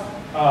have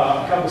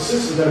a couple of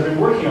systems that have been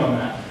working on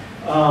that.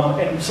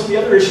 And some of the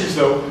other issues,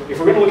 though, if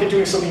we're going to look at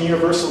doing something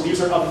universal,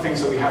 these are other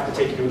things that we have to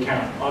take into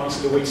account.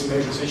 Obviously, the weights and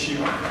measures issue.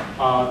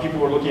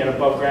 People are looking at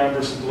above ground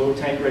versus below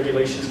tank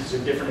regulations because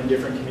they're different in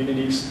different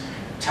communities.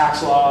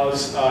 Tax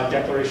laws,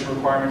 declaration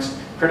requirements,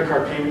 credit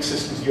card payment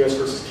systems, US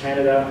versus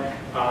Canada,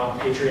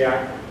 Patriot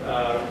Act,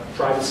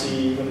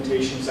 privacy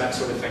limitations, that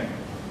sort of thing.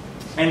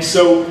 And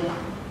so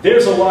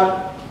there's a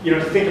lot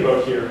to think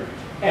about here.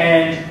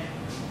 And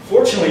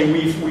fortunately,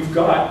 we've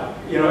got,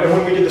 and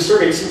when we did the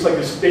survey, it seems like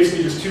there's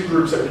basically just 2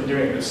 groups that have been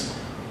doing this.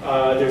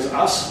 There's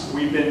us.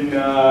 We've been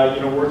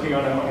working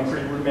on a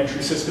pretty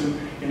rudimentary system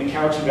in the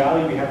Cowichan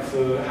Valley. We have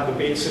the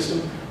beta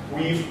system.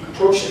 We've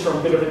approached it from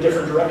a bit of a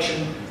different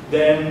direction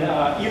than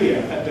Ilya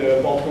at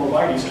the Baltimore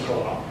Biodiesel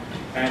Co-op.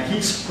 And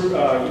he's,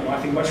 I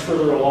think, much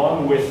further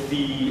along with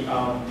the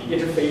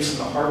interface and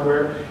the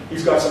hardware.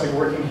 He's got something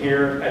working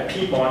here at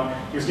Piedmont.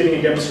 He was getting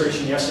a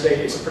demonstration yesterday.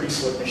 It's a pretty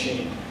slick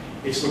machine.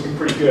 It's looking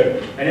pretty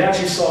good. And it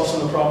actually solves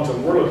some of the problems that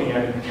we're looking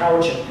at in the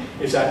Cowichan,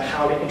 is that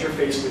how to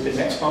interface with the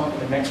next pump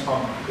and the next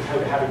pump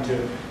without having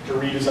to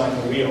redesign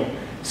the wheel.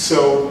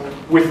 So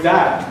with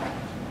that,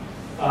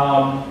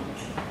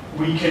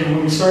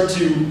 when we start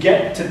to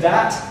get to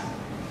that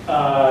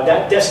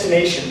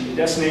destination, the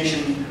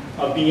destination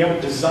of being able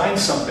to design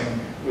something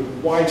with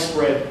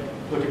widespread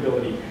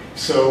applicability,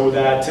 so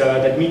that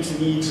that meets the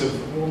needs of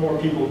more and more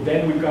people,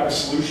 then we've got a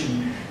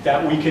solution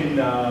that we can,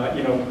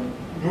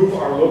 move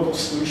our local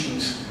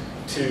solutions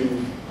to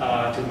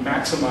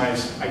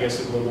maximize, I guess,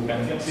 the global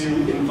benefit.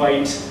 To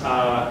invite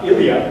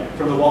Ilya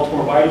from the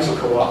Baltimore Biodiesel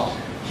Co-op.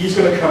 He's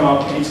going to come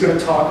up and he's going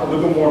to talk a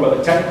little bit more about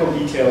the technical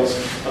details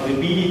of the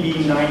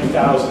BDB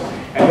 9000.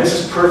 And this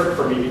is perfect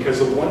for me because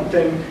the one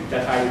thing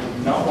that I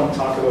did not want to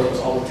talk about was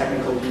all the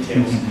technical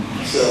details.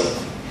 So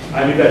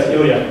I leave that to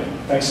Ilya.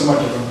 Thanks so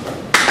much, everyone.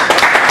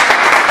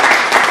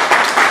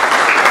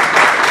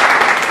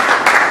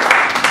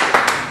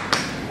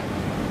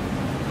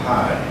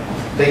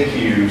 Thank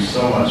you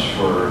so much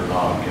for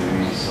giving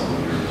me some of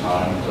your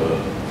time to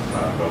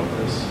talk about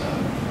this,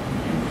 and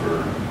you for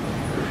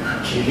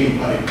keeping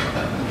my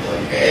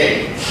like,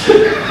 hey.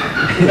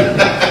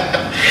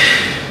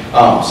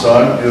 So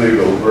I'm Ilya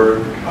Goldberg.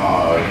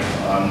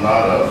 I'm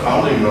not a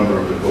founding member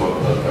of the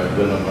co-op, but I've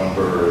been a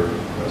member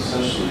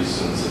essentially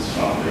since its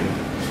founding.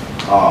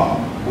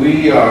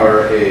 We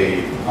are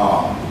a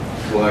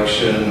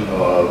collection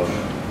of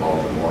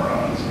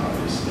Baltimoreans,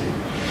 obviously.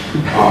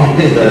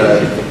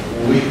 That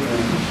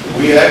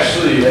we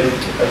actually, I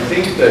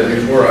think that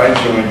before I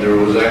joined, there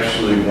was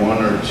actually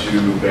 1 or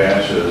 2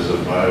 batches of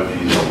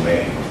biodiesel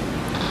made.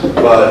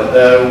 But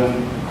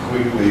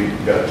quickly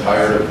got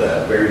tired of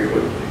that very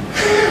quickly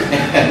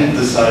and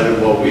decided,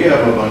 well, we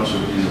have a bunch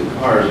of diesel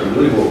cars, and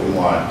really what we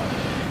want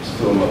is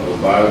fill them up with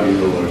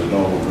biodiesel. There's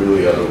no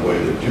really other way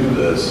to do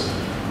this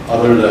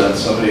other than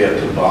somebody had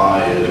to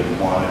buy it in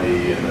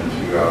quantity and then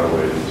figure out a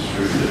way to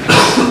distribute it.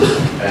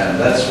 And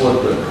that's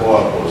what the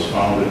co-op was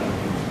founded.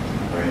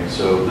 Right?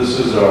 So this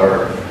is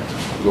our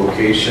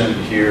location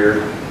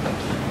here,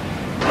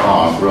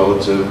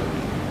 relative,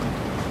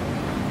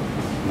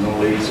 no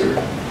laser,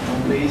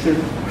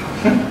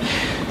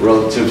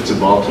 relative to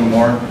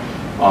Baltimore.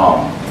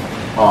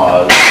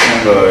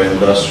 Kind of an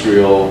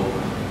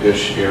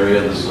industrial-ish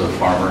area. This is a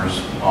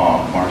farmer's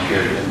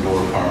market,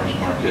 indoor farmer's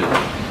market,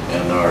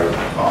 and our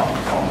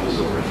home is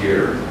over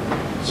here.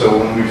 So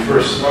when we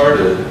first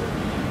started,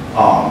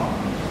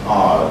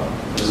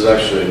 this is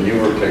actually a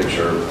newer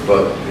picture,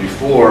 but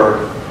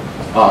before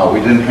we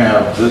didn't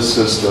have this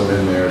system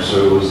in there,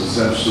 so it was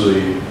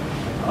essentially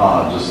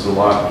just the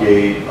lock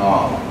gate,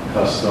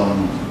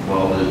 custom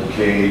welded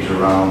cage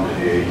around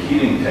a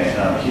heating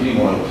tank,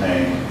 heating oil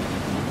tank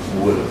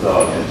with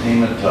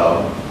containment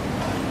tub.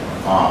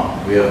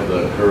 We have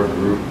the curved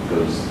roof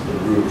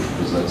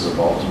because that's a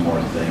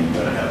Baltimore thing. You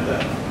gotta have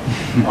that.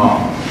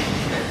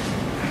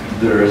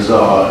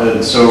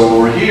 And so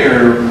over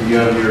here you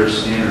have your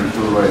standard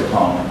fluid right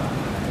pump,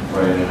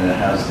 right, and it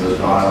has the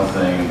dial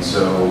thing. And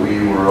so we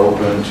were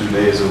open 2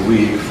 days a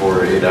week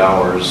for 8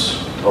 hours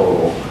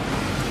total.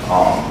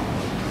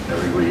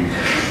 Every week,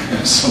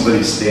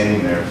 somebody's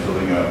standing there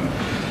filling up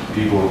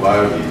people with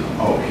biodiesel.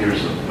 Oh,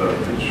 here's a better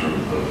picture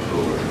of the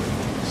filler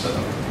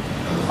setup.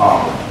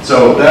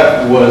 So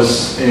that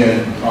was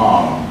in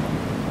from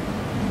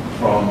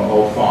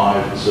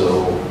 05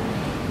 till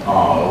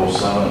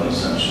 07,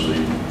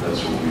 essentially.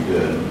 That's what we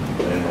did.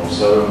 In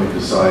 07, we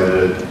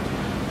decided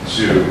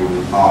to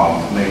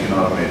make an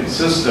automated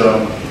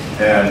system.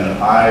 And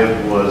I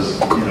was,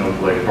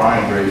 like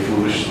Brian very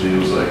foolishly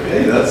was like,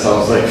 hey, that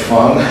sounds like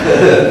fun.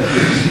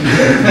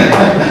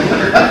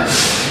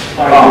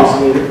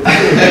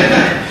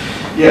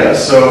 Yeah,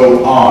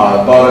 so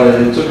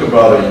it took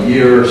about a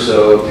year or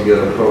so to get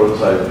a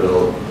prototype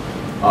built.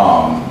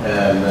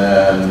 And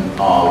then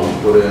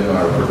we put in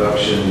our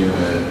production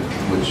unit,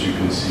 which you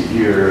can see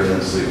here, and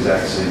it's the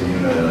exact same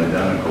unit,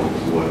 identical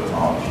to what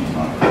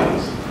Cowichan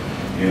is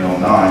in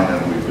 09, and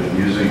we've been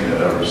using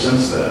it ever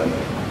since then.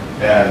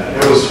 And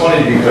it was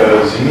funny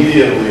because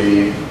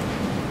immediately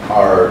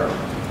our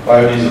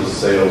biodiesel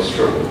sales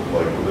tripled.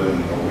 Like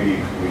within a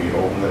week, we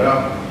opened it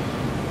up,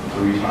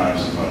 3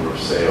 times the number of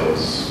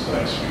sales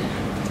next week.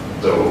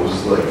 So it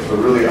was like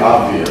really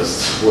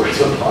obvious where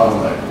the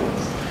bottleneck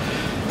was.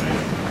 Right?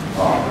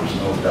 There's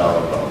no doubt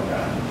about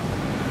that.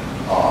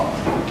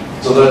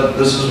 So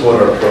this is what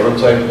our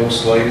prototype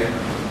looks like.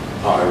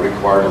 It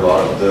required a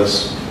lot of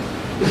this.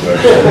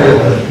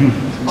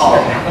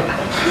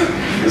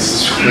 This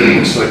is what it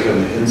looks like on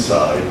the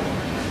inside.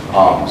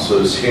 So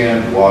it's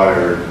hand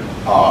wired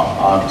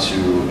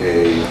onto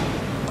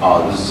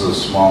this is a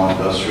small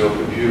industrial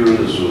computer.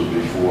 This was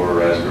before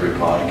Raspberry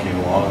Pi came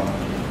along.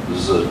 This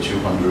is a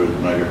 200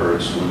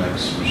 megahertz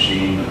Linux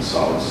machine. It's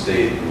solid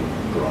state. It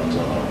runs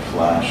on a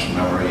flash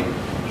memory.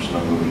 There's no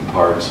moving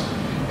parts.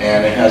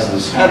 And it has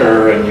this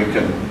header, and you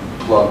can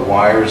plug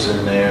wires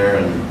in there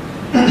and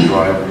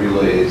drive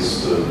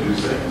relays to do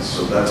things.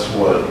 So that's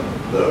what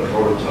the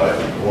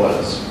prototype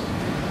was.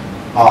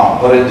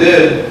 But it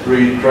did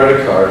read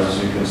credit cards. As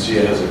you can see,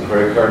 it has a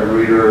credit card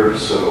reader,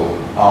 so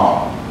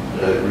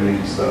it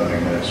reads the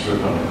magnetic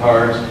strip on the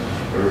cards.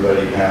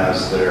 Everybody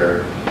has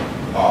their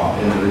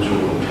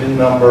individual PIN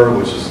number,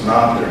 which is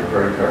not their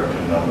credit card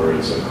PIN number,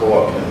 it's a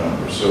co-op PIN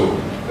number. So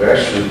there are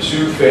actually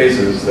 2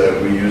 phases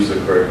that we use the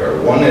credit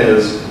card. One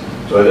is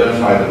to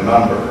identify the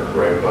member,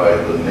 right, by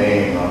the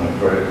name on the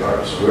credit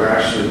card. So we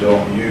actually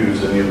don't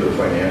use any of the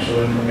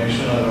financial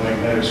information on the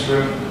magnetic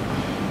strip,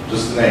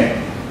 just the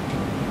name.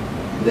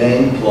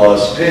 Name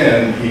plus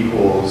PIN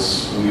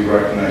equals, we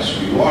recognize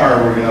who you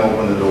are, we're going to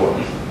open the door,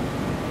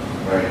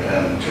 right,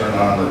 and turn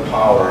on the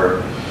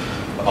power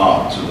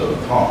to the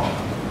pump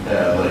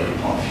and let you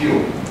pump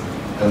fuel.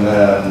 And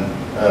then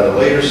at a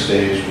later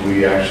stage,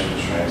 we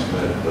actually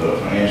transmit the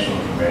financial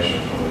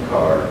information from the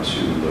card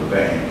to the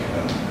bank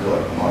and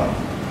collect money.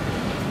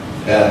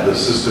 And the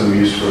system we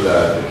use for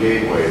that, the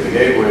gateway. The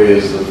gateway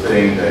is the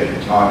thing that you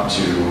talk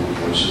to,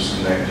 which is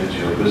connected to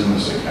your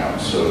business account.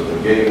 So the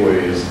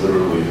gateway is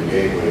literally the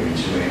gateway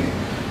between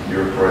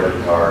your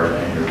credit card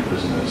and your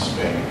business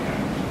bank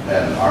account.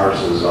 And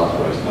ours is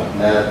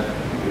authorized.net. I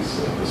think it's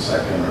like the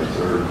second or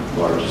third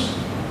largest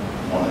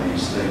one of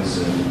these things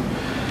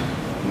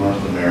in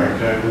North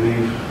America, I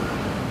believe.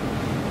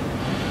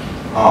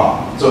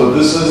 So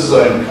this is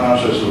in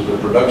contrast with the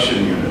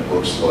production unit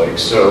looks like.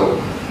 So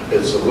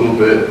it's a little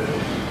bit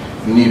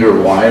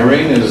neater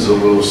wiring. There's a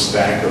little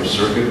stack of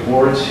circuit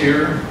boards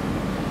here.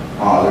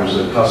 There's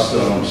a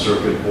custom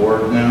circuit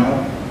board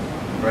now,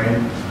 right,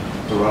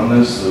 to run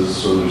this.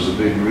 So there's a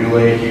big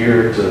relay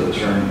here to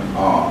turn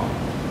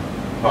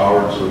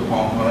power to the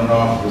pump on and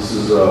off. This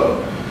is a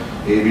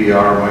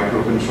ABR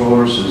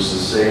microcontroller, so it's the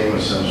same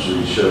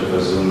essentially chip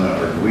as in the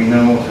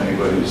Arduino, if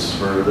anybody's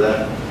heard of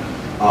that.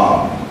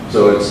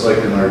 So it's like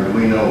an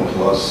Arduino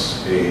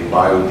plus a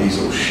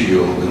biodiesel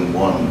shield in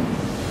one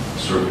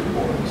circuit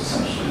board,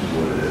 essentially is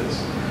what it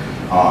is.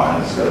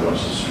 And it's got a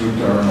bunch of screw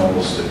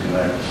terminals to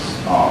connect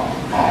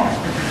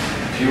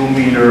fuel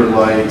meter,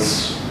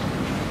 lights,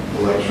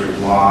 electric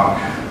lock,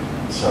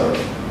 etc.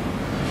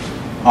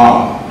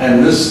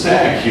 And this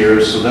stack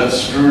here, so that's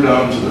screwed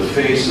onto the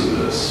face of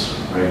this,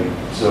 right?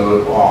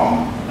 So,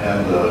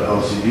 and the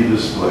LCD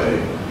display,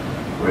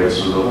 right?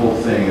 So the whole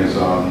thing is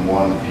on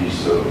one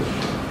piece of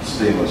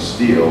stainless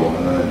steel,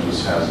 and then it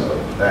just has a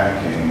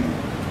backing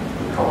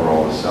to cover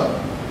all this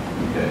up,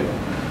 okay?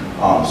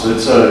 So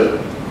it's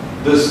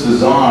this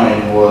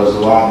design was a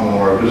lot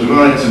more, because we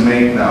wanted to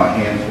make now a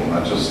handful,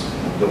 not just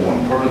the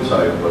one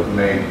prototype, but we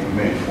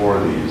made 4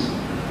 of these.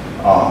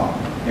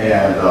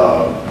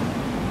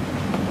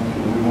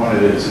 We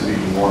wanted it to be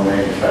more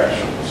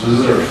manufacturable. So this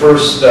is our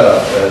first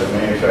step at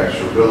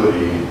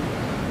manufacturability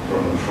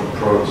from the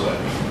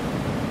prototype.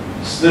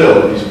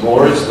 Still, these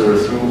boards, they're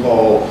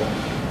through-hole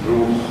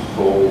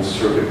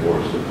circuit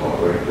boards, they're called,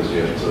 right? Because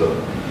you have to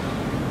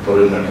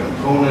put in a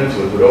component,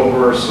 flip it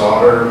over,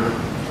 solder,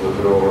 flip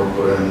it over,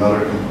 put in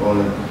another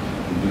component.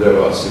 You do that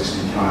about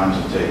 60 times.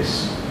 It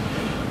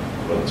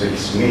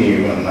takes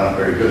me, I'm not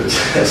very good at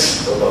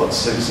this, about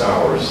 6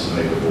 hours to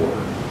make a board.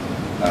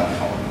 Not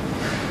fun.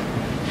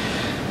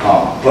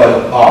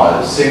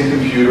 But same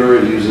computer,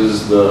 it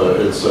uses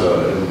it's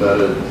an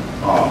embedded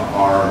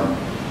ARM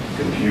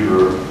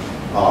computer.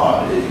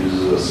 It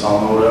uses a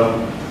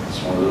solenoid. It's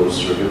one of those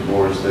circuit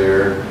boards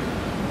there.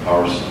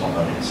 Power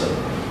supply, etc.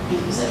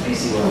 Is that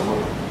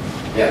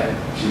PC104? Yeah,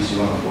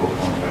 PC104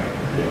 form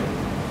factor, yeah.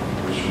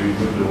 Which we've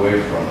moved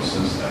away from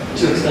since then.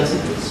 Too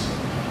expensive?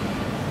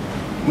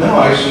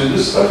 No, actually,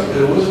 this stuff,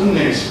 it wasn't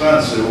the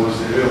expense, it was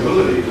the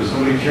availability, because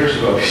nobody cares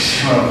about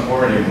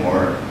PC104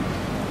 anymore,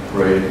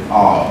 right?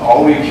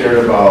 All we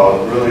cared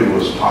about really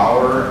was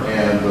power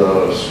and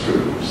the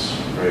screws,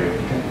 right?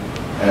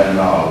 And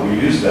we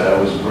used that,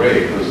 it was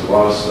great, because a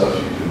lot of stuff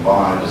you can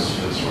buy just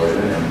fits right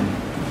in.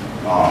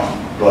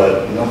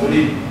 But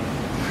nobody,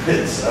 I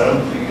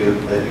think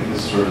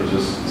it's sort of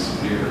just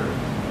disappeared.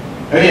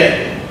 And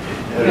yeah,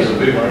 there's a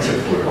big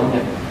market for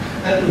it.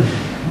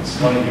 It's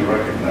funny you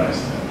recognize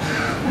that.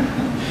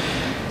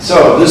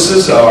 So this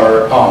is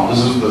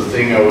the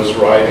thing I was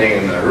riding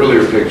in the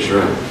earlier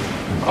picture.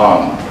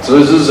 So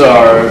this is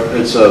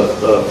it's a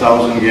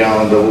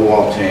 1,000-gallon double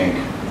wall tank.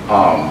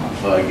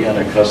 Again,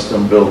 a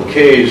custom built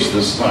cage,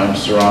 this time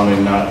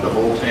surrounding not the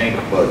whole tank,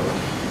 but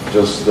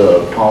just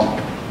the pump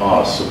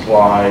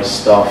supply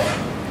stuff.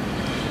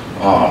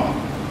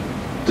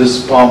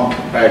 This pump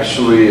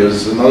actually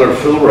is another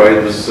fill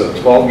rate. This is a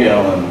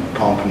 12-gallon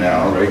pump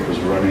now, right? Because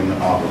we're running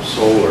off of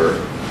solar.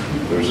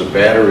 There's a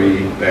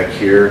battery back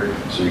here,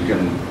 so you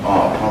can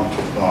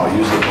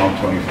use the pump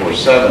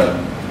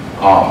 24/7.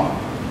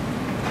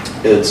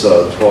 It's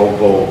a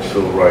 12-volt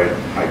fill rate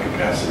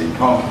high-capacity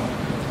pump,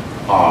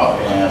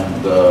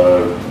 and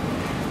the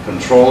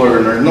controller.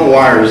 And there are no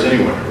wires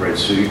anywhere, right?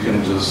 So you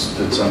can just,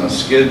 it's on a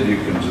skid. You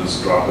can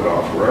just drop it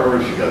off wherever.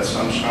 If you got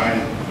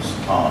sunshine,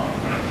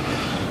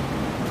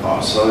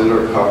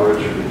 cellular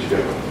coverage, you're good to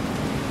go.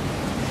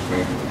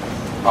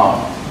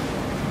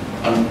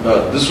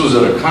 This was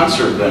at a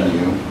concert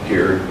venue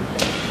here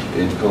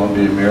in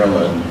Columbia,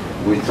 Maryland.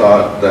 We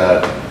thought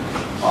that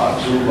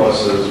 2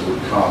 buses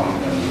would come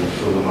and we'd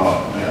fill them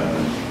up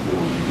and it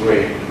would be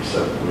great,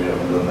 except we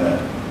haven't done that.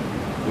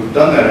 We've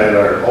done that at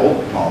our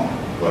old pump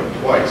like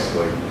twice,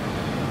 like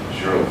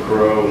Sheryl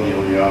Crow,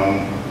 Neil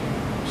Young,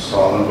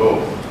 saw them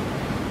both.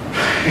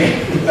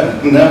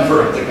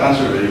 Never at the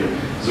concert venue.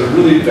 It's a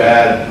really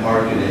bad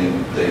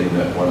marketing thing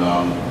that went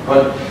on.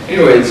 But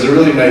anyway, it's a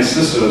really nice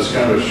system. It's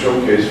kind of a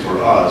showcase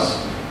for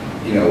us,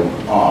 you know,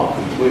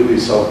 completely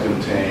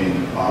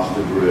self-contained,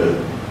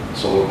 off-the-grid,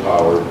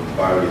 solar-powered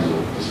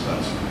biodiesel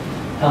dispenser.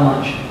 How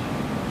much?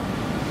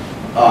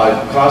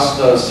 It cost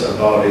us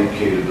about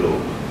 $8K to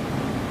build.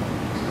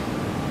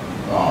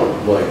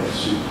 Like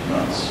super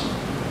nuts.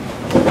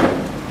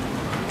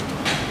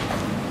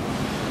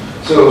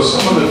 So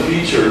some of the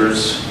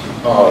features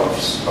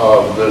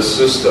of this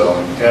system,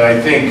 and I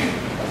think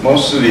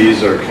most of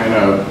these are kind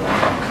of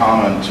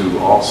common to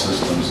all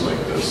systems like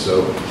this.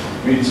 So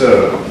we need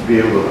to be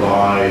able to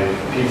buy,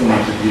 people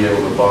need to be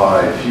able to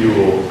buy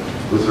fuel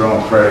with their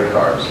own credit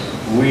cards.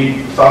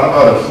 we thought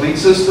about a fleet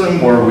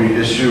system where we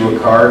issue a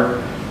card.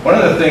 One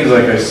of the things,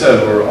 like I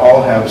said, we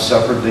all have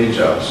separate day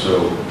jobs,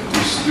 so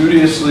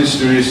we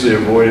studiously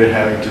avoided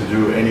having to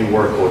do any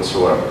work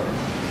whatsoever.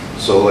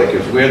 So like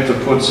if we had to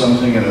put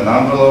something in an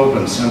envelope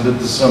and send it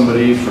to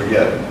somebody,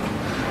 forget it,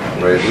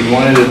 right? We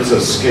wanted it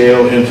to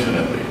scale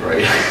infinitely,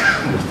 right?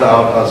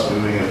 Without us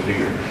moving a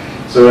finger.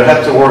 So it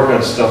had to work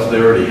on stuff they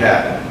already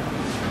had,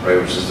 right?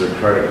 Which is their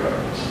credit cards.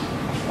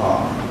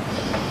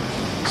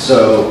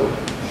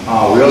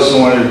 We also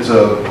wanted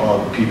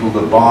people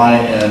to buy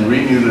and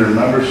renew their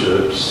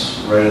memberships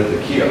right at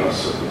the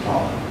kiosks at the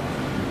pump.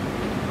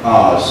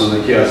 So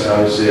the kiosk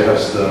obviously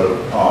has to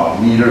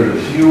meter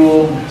the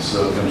fuel,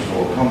 so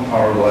control pump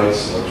power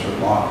lights, electric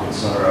lock,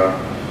 etc.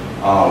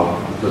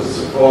 Because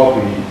it's a co-op,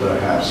 we need to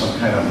have some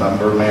kind of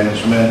member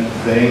management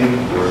thing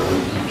where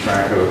we keep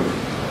track of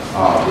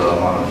the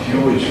amount of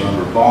fuel each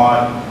member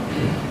bought,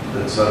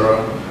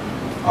 etc.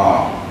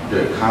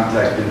 The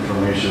contact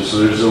information. So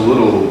there's a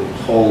little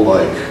whole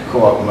like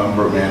co-op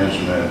member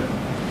management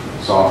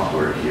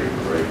software here,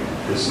 right?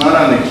 It's not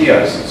on the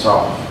kiosk. It's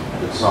online.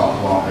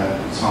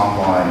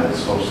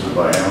 It's hosted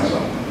by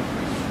Amazon.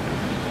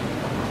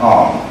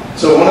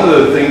 So one of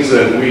the things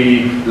that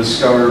we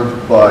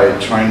discovered by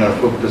trying to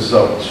hook this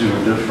up to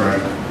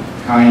different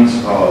kinds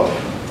of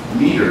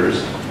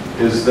meters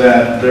is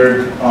that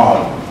they're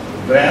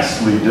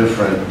vastly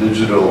different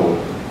digital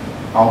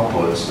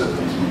outputs that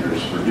these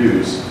meters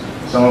produce,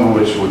 some of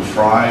which would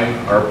fry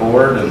our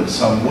board and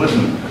some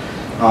wouldn't.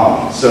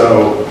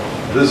 So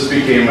this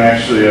became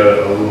actually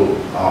a little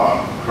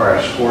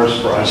crash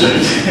course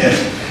project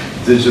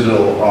in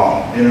digital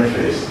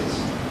interfaces.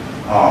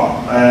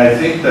 And I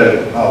think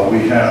that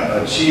we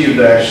have achieved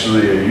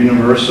actually a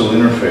universal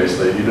interface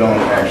that you don't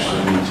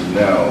actually need to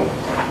know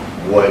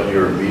what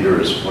your meter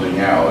is putting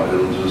out.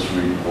 It'll just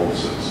read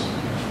pulses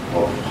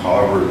of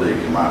however they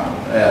come out,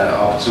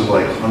 up to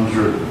like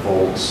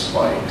 100-volt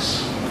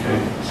spikes. Okay,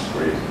 it's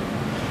crazy.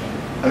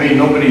 I mean,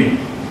 nobody,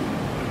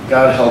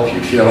 God help you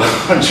if you have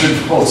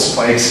 100-volt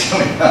spikes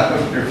coming out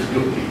of your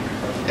fuel meter.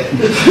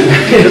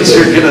 Because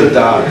you're gonna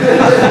die.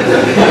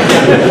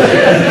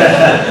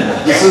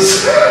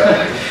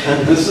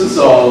 This is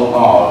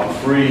all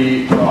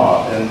free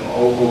and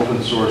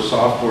open source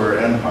software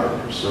and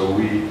hardware. So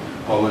we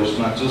publish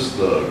not just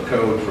the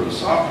code for the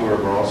software,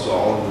 but also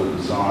all of the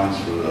designs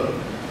for the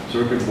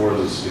circuit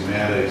boards, the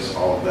schematics,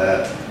 all of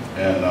that.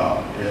 And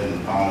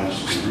in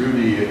homage to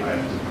Rudy, I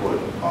have to put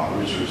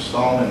Richard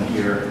Stallman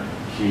here.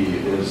 He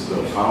is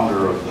the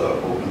founder of the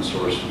open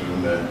source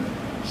movement,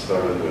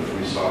 started the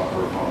Free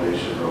Software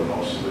Foundation, wrote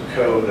most of the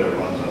code that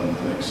runs on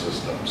Linux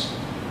systems.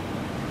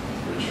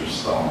 Richard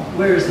Stallman.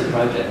 Where is the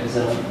project? Is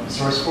it on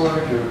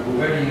SourceForge or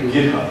where do you?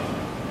 GitHub.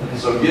 Okay.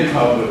 So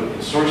GitHub,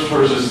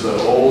 SourceForge is the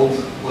old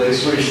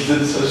place where you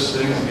did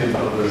such things.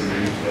 GitHub is the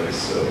new place.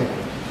 So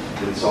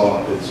it's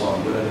on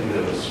good. I think they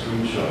have a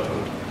screenshot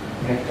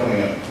of it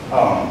coming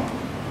up.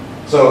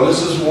 So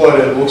this is what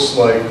it looks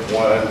like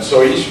when,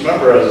 so each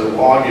member has a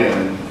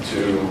login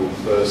to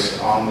this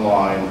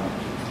online,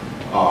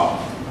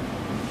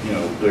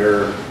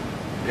 their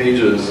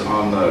pages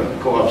on the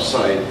co-op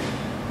site.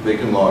 They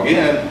can log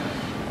in.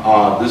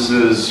 This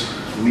is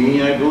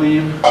me, I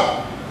believe.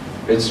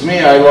 It's me,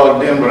 I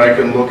logged in, but I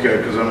can look at,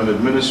 because I'm an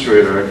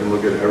administrator, I can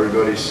look at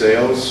everybody's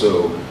sales.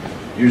 So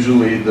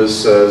usually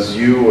this says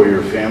you or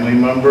your family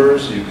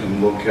members. You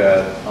can look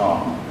at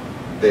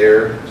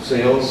their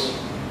sales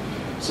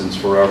since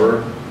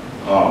forever.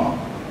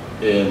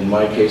 In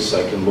my case,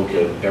 I can look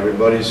at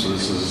everybody. So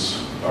this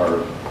is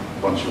our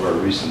bunch of our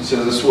recent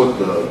sales. This is what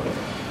the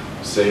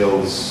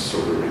sales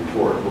sort of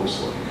report looks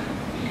like.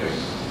 Okay.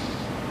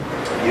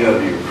 You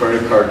have your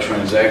credit card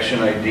transaction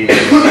ID,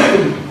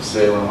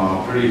 sale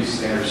amount, pretty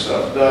standard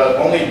stuff. The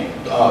only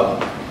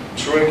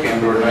trick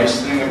and or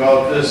nice thing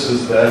about this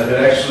is that it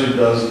actually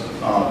does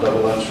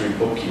double entry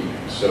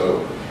bookkeeping.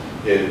 So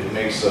it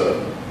makes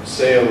a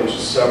sale which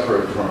is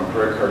separate from a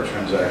credit card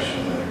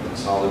transaction and it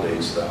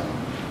consolidates them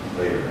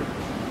later,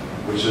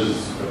 which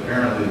is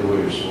apparently the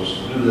way you're supposed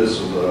to do this,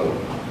 although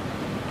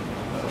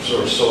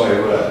so I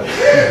read.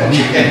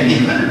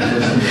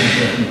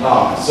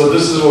 So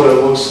this is what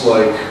it looks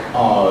like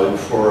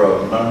for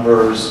a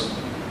member's,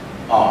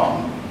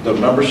 the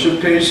membership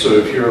page. So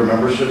if you're a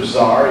membership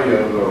czar, you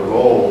have a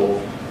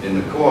role in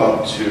the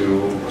co-op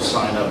to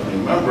sign up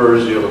new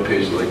members. You have a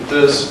page like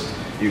this.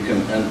 You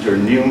can enter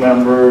new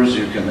members.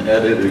 You can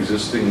edit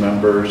existing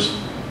members.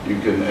 You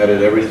can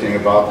edit everything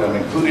about them,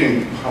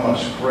 including how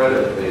much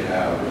credit they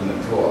have in the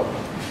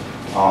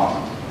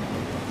co-op.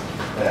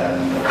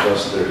 And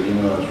adjust their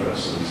email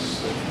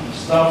addresses and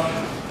stuff.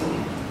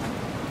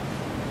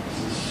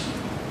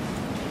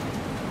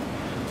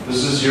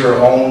 This is your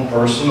own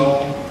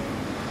personal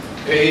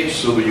page,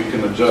 so that you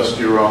can adjust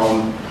your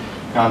own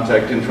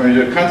contact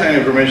information. Contact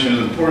information is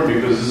important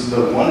because this is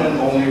the one and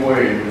only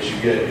way in which you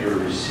get your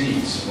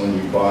receipts when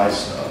you buy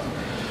stuff,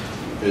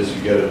 is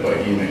you get it by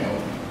email.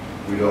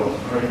 We don't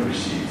print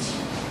receipts.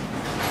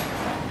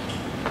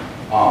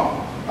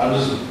 I'm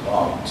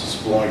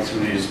just blowing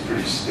through these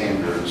pretty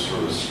standard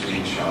sort of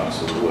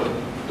screenshots of what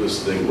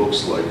this thing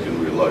looks like in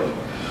real life.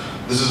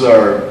 This is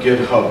our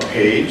GitHub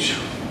page,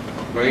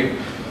 right?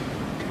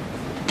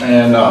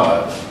 And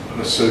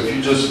so if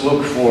you just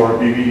look for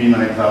BBB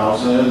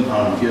 9000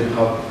 on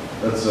GitHub,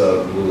 that's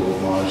a little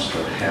homage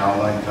to HAL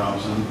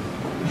 9000.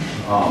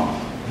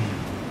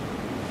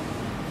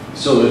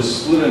 So it's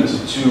split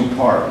into two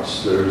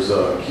parts. There's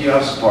a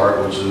kiosk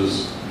part, which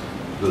is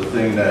the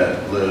thing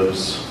that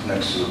lives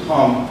next to the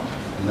pump,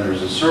 and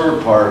there's a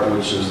server part,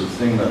 which is the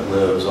thing that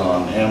lives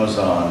on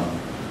Amazon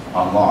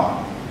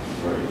online,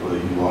 right, where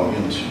you log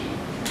into.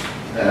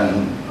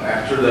 And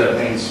after that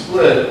main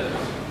split,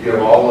 you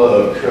have all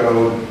the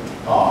code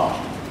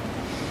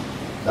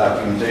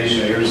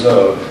documentation. Here's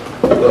the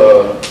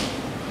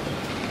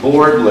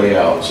board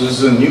layout. So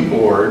this is a new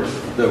board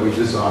that we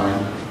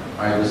designed.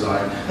 I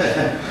designed.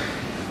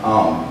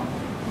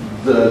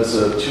 It's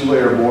a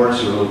two-layer board,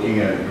 so we're looking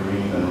at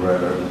green and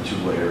red are the two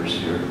layers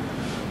here.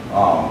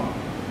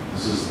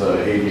 This is the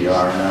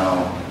ADR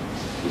now.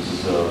 This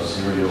is a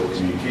serial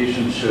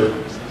communication chip.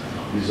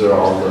 These are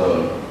all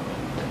the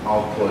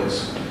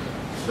outputs.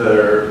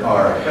 There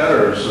are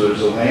headers, so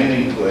there's a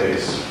landing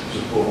place to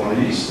put one of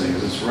these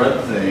things. This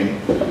red thing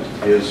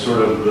is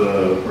sort of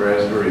the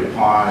Raspberry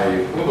Pi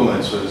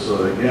equivalent.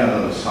 So again,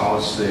 a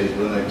solid-state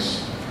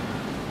Linux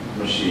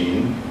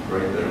machine,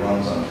 right, that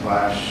runs on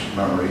flash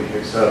memory,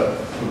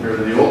 except compared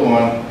to the old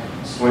one,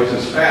 it's twice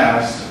as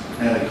fast,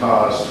 and it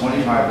costs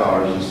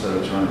 $25 instead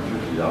of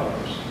 $250.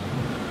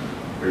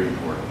 Very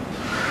important.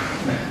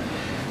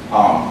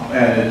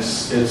 And it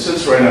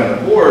sits right on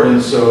the board,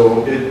 and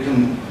so it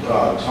can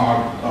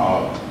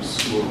talk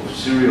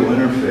serial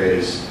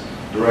interface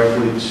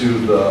directly to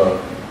the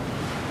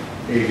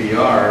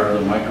AVR,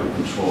 the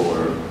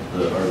microcontroller,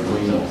 the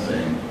Arduino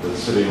thing that's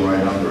sitting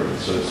right under it.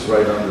 So it's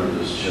right under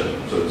this chip.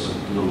 So it's a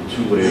little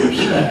two-layer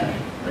stack,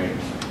 right?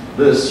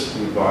 This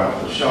we buy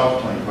off the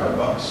shelf, 25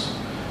 bucks.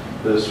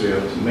 This we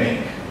have to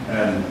make.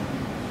 And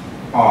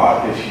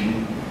if you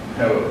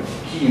have a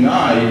keen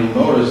eye, you'll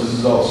notice this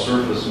is all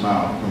surface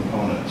mount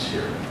components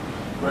here,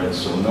 right?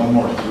 So no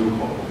more through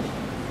hole.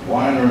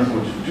 Why on earth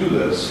would you do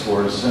this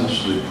for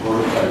essentially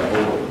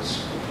prototype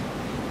boards?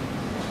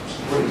 It's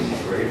crazy,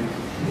 right?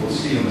 We'll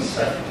see in a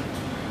second.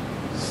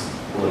 It's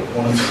like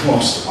one of the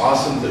most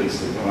awesome things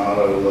that come out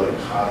of like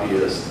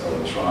hobbyist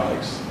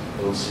electronics.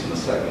 We'll see in a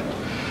second.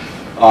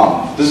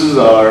 This is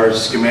our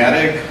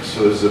schematic.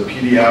 So there's a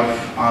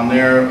PDF on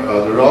there.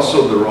 There's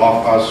also the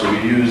raw file. So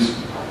we use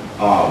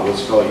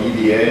what's called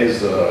EDA,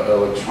 is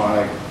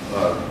electronic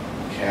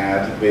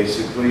CAD,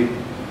 basically.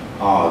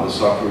 The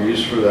software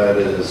used for that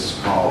is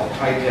called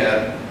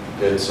KiCad.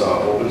 It's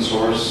open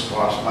source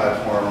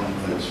cross-platform.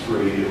 It's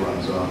free. It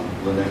runs on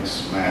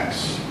Linux,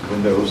 Macs,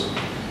 Windows.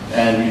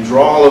 And you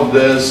draw all of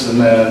this, and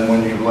then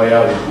when you lay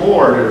out your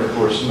board, it of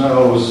course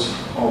knows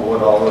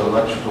what all the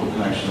electrical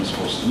connection is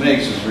supposed to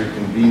make, so it's very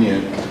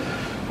convenient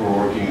for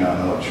working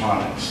on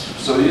electronics.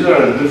 So these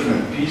are the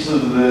different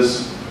pieces of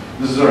this.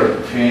 This is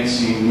our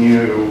fancy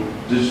new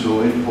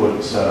digital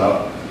input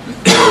setup.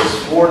 There's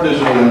 4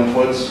 digital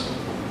inputs,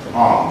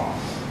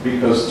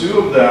 because 2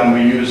 of them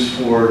we use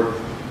for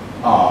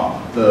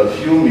the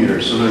fuel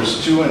meter. So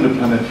there's 2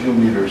 independent fuel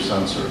meter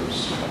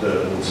sensors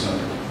that will send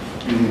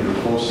fuel meter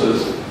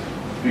pulses.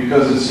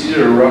 Because it's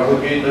easier to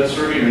replicate that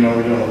circuit, even though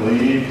we don't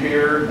leave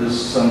here, this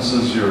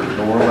senses your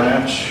door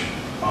latch.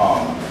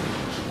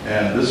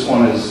 And this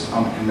one is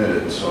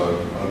uncommitted, so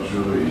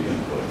auxiliary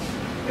input.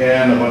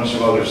 And a bunch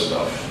of other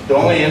stuff. The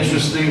only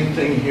interesting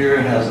thing here,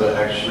 it has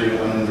actually an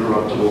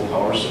uninterruptible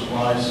power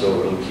supply, so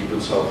it'll keep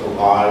itself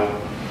alive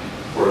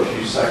for a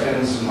few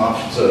seconds,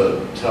 enough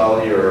to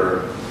tell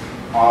your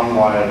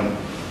online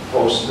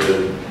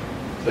posted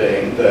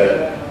thing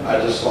that I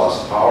just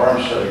lost power,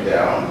 I'm shutting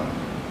down.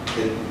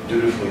 It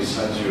dutifully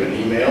sends you an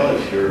email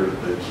if you're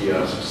the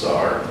kiosk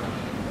czar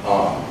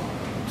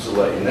to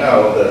let you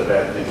know that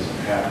bad things have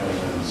happened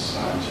and it's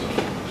time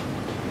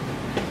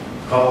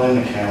to call in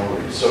the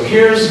cavalry. So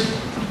here's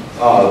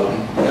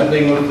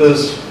ending with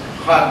this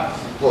hot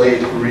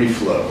plate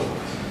reflow.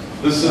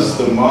 This is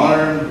the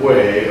modern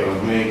way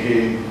of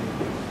making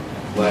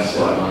last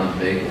slide.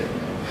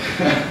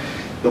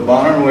 The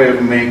modern way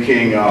of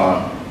making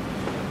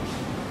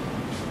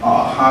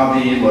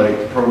hobby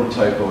like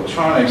prototype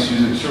electronics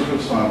using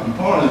surface mount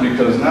components,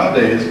 because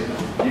nowadays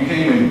you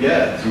can't even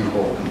get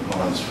through-hole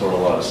components for a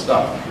lot of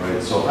stuff,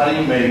 right? So how do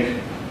you make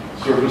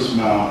surface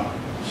mount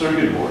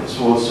circuit boards?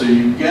 Well, so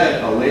you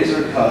get a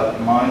laser cut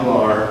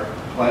Mylar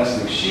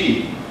plastic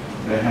sheet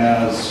that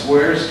has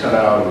squares cut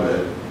out of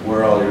it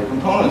where all your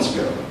components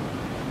go.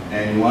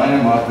 And you line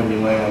them up and you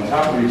lay them on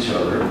top of each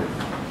other,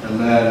 and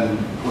then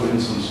put in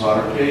some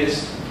solder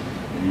paste.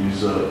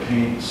 Use a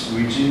paint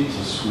squeegee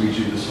to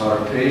squeegee the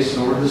solder paste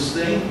over this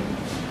thing.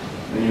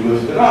 And you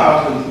lift it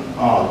up,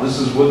 and this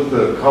is with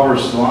the cover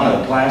still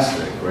on it,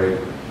 plastic, right?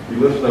 You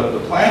lift up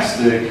the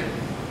plastic,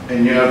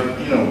 and you have,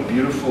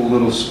 beautiful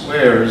little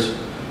squares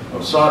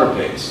of solder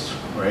paste,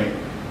 right?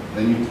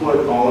 Then you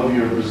put all of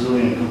your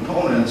Brazilian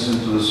components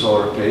into the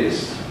solder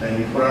paste, and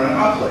you put on a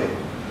hot plate,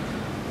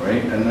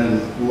 right? And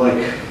then,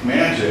 like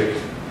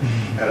magic,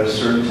 at a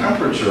certain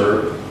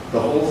temperature, the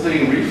whole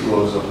thing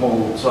reflows, the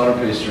whole solder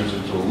paste turns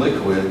into a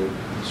liquid.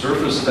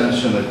 Surface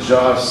tension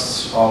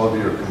adjusts all of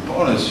your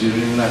components. You don't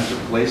even have to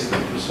place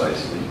them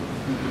precisely.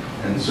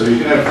 And so you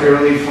can have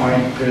fairly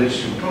fine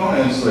pitched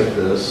components like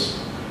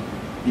this,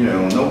 you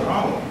know, no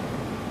problem.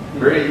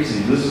 Very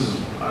easy. This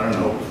is, I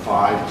don't know,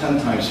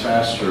 5-10 times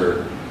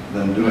faster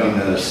than doing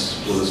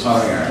this with a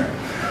soldering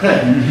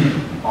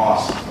iron.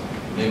 Awesome.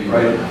 Maybe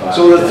Right? 5,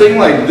 So the 10. thing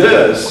like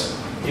this,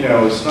 you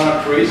know, it's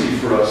not crazy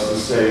for us to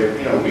say,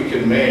 you know, we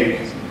can make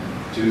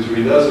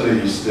 2-3 dozen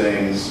of these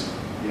things,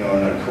 you know,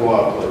 in a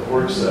co-op like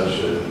work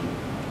session.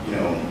 You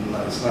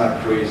know, it's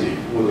not crazy.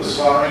 With a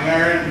soldering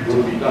iron, it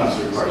would be done.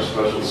 So it requires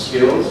special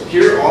skills.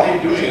 Here, all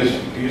you're doing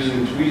is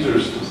using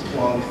tweezers to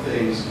plunk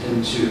things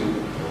into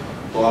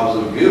blobs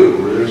of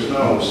goo, where there's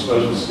no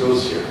special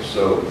skills here.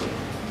 So,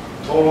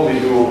 totally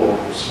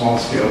doable,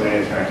 small-scale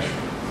manufacturing.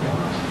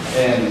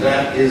 And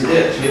that is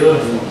it.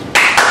 Beautiful.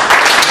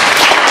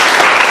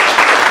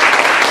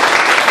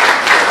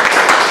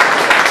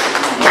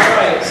 All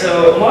right,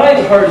 so my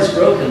heart is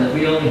broken that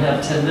we only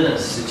have 10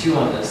 minutes to chew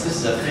on this. This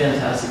is a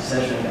fantastic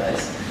session,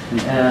 guys.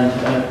 And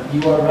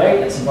you are right,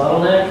 it's a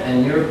bottleneck,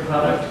 and your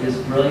product is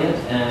brilliant,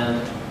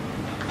 and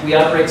we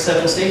operate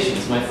 7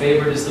 stations. My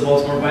favorite is the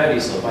Baltimore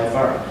Biodiesel, by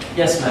far.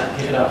 Yes, Matt,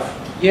 kick it off.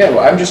 Yeah,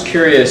 well, I'm just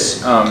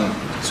curious.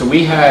 So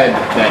we had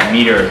that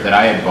meter that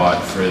I had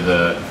bought for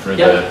the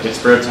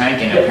Pittsburgh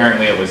tank, and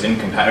apparently it was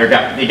incompatible.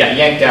 It got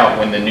yanked out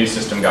when the new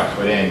system got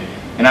put in,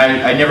 and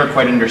I never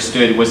quite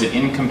understood. Was it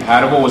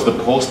incompatible? Was the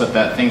pulse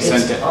that thing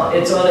sent it?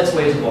 It's on its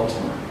way to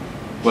Baltimore.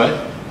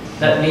 What?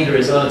 That meter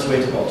is on its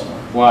way to Baltimore.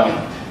 Why?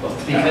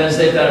 Because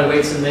they've got a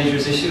weights and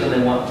measures issue and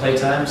they want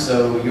playtime,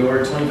 so your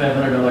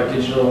 $2,500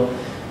 digital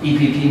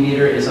EPP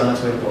meter is on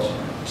its way to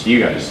Baltimore. To you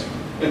guys.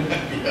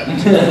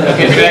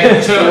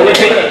 Okay, so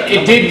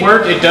it did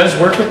work. It does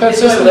work with that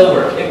system. It will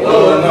work. It will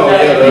Well, work. no, Now,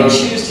 yeah, if no. you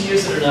choose to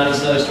use it or not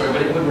is another story,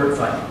 but it would work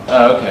fine.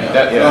 Oh, okay.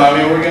 No, I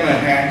mean, we're gonna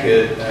hack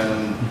it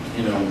and,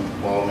 you know,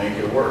 well, make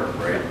it work,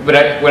 right?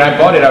 But when I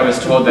bought it, I was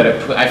told that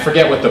I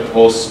forget what the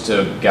pulse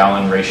to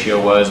gallon ratio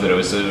was, but it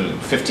was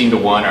 15 to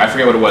 1, or I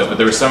forget what it was. But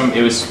there was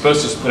it was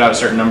supposed to put out a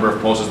certain number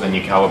of pulses, then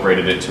you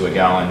calibrated it to a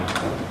gallon.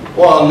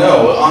 Well,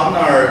 no, on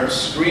our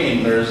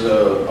screen, there's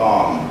a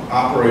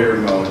operator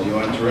mode. You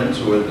enter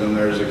into it, and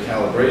there's a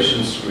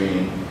calibration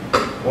screen.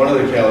 One of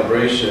the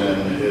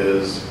calibration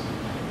is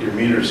your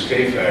meter's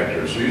K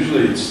factor. So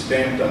usually it's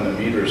stamped on the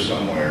meter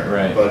somewhere.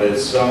 Right. But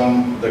it's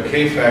the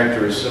K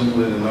factor is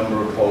simply the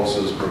number of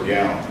pulses per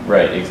gallon.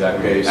 Right,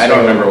 exactly. Okay, I don't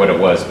so- remember what it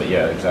was, but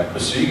yeah,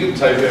 exactly. So you can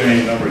type in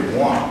any number you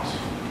want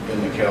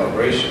in the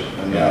calibration,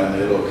 and then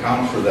it'll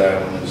count for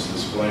that when it's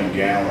displaying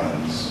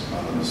gallons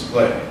on the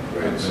display,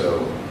 right?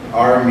 So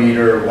our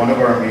meter, one of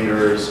our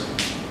meters,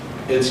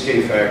 its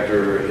K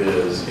factor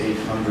is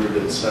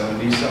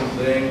 870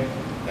 something.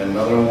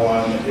 Another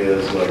one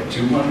is like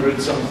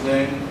 200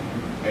 something.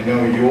 I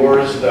know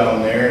yours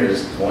down there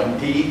is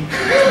 20.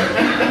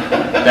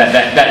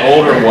 that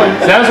older one.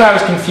 So that was why I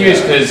was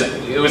confused, because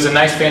it was a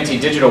nice fancy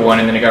digital one,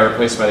 and then it got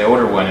replaced by the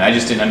older one, and I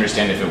just didn't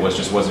understand if it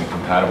wasn't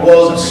compatible.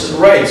 Well, for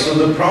some reason. right. So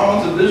the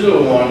problem with the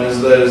digital one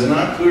is that it's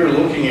not clear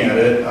looking at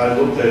it. I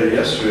looked at it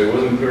yesterday. It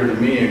wasn't clear to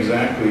me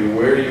exactly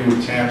where you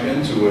would tap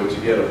into it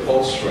to get a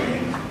pulse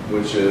strain,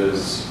 which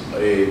is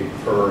a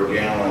per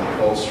gallon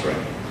pulse strain,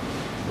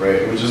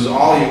 right? Which is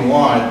all you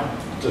want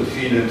to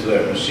feed into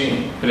that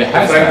machine. But it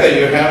has the fact that. that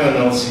you have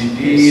an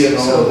LCD and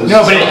all of this.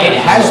 No, but it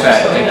has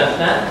that. So hang on,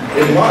 Matt.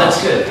 It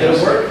must. That's good.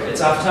 It'll work.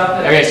 It's off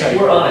topic. Okay, sorry.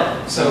 We're on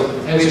it. So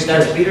It's just-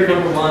 that's meter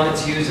number 1.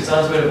 It's used. It's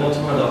on its way to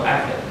Baltimore. They'll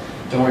hack it.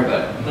 Don't worry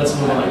about it. Let's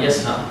move on.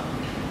 Yes, Tom.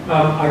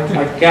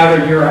 I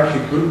gather you're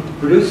actually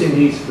producing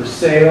these for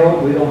sale.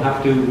 We don't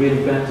have to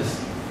reinvent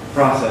this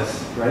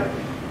process, right?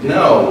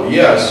 No,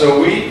 yeah,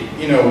 so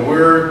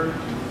we're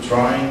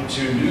trying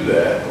to do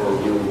that, or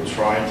we will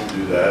try to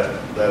do that.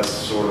 That's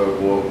sort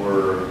of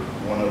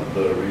one of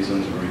the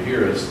reasons we're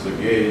here, is to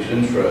gauge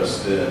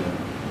interest in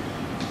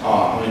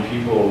how many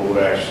people would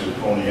actually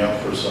pony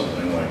up for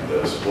something like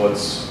this.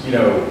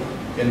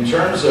 In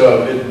terms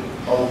of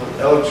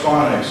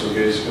electronics,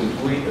 okay, it's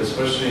complete,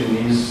 especially in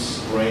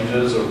these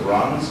ranges of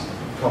runs,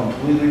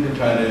 completely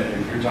dependent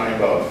if you're talking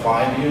about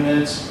 5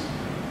 units,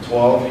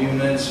 12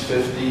 units,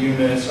 50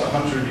 units,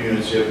 100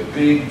 units, you have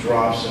big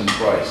drops in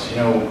price,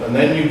 and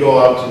then you go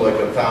up to like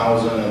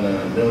 1,000 and then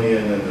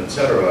 1,000,000 and et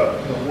cetera.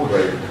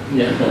 Right.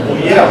 Yeah. Well,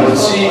 yeah, but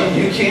see,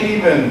 you can't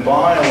even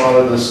buy a lot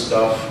of this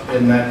stuff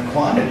in that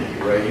quantity,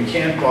 right? You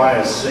can't buy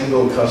a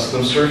single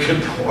custom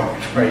circuit board,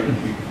 right?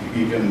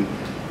 You can,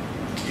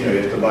 you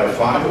have to buy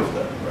 5 of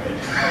them,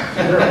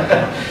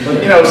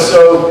 right?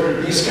 So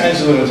these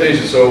kinds of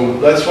limitations. So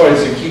that's why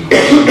it's a key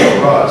question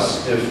for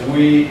us. If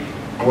we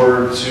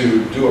were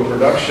to do a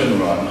production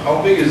run,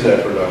 how big is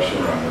that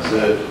production run? Is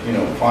it,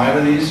 5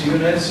 of these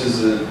units?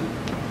 Is it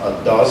a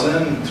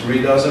dozen,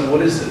 3 dozen?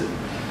 What is it?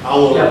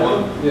 I'll order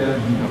one.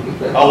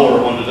 Yeah. I'll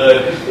order one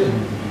today.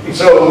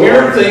 So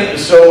we're thinking.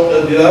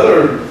 So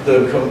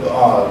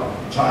the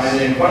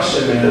tiny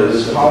question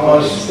is, how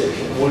much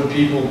would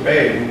people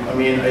pay? I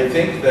mean, I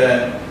think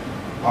that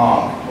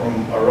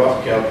From a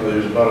rough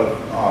calculator, there's about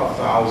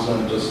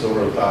just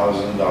over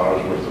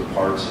 $1,000 worth of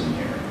parts in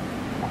here,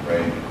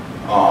 right?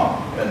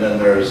 And then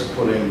there's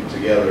putting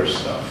together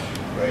stuff,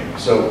 right?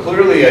 So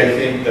clearly I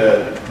think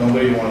that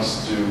nobody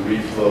wants to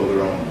reflow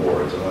their own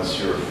boards unless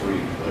you're a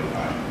freak like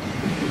I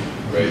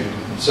am, right?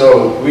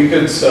 So we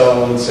could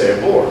sell, let's say,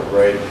 a board,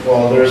 right?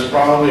 Well, there's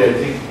probably, I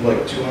think, like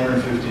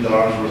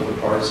 $250 worth of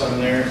parts on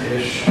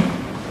there-ish.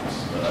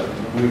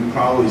 We would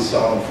probably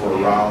sell them for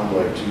around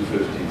like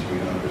 $250,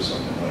 $300,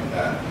 something like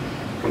that.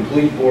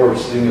 Complete board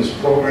thing is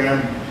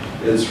programmed.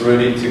 It's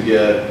ready to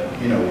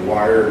get, you know,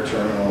 wire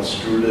terminals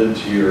screwed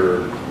into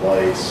your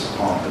lights,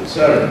 pump,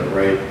 etc.,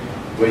 right?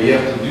 But you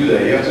have to do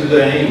that. You have to do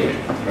that anyway,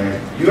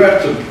 right? You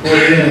have to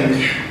put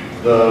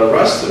in the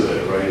rest of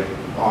it, right?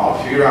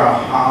 Figure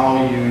out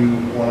how you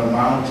want to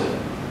mount it,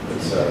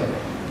 etc.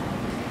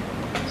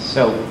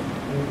 So,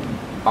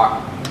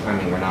 I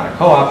mean, we're not a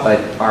co-op,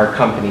 but our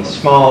company's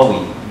small.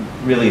 We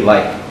really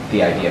like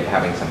the idea of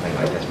having something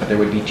like this, but there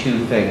would be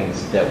two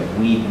things that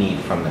we'd need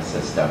from the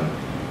system,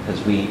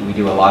 because we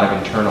do a lot of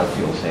internal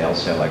fuel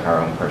sales, so like our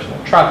own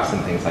personal trucks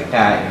and things like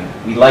that,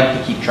 and we like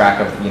to keep track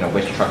of, you know,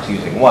 which truck's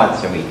using what,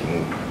 so we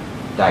can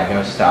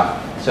diagnose stuff.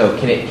 So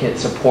can it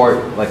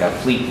support like a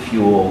fleet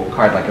fuel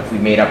card? Like if we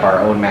made up our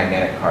own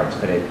magnetic cards,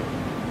 could it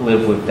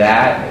live with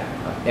that?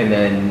 And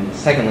then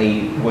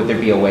secondly, would there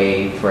be a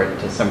way for it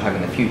to sometime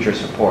in the future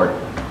support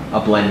a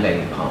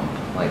blending pump,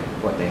 like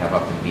what they have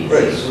up in BC?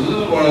 Right, so this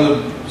is one of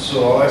the,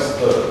 so I'll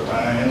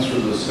answer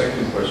the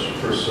second question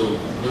first. So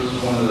this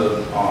is one of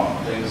the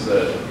things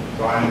that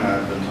Brian and I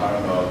have been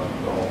talking about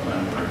the whole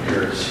time we're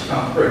here. Is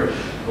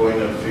we're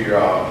going to figure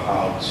out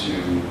how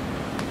to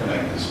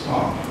connect this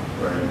pump,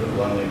 right, the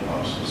blending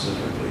pump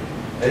specifically.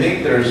 I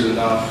think there's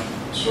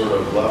enough sort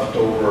of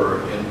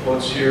leftover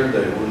inputs here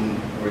that it wouldn't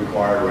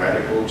require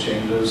radical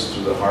changes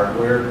to the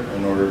hardware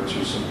in order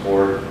to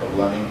support a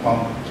blending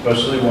pump,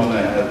 especially one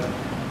that had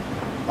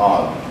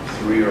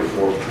 3 or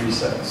 4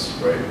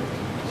 presets, right?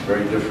 It's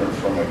very different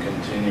from a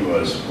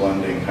continuous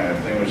blending kind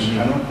of thing, which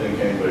I don't think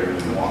anybody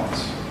really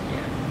wants.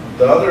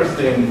 The other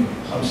thing,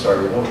 I'm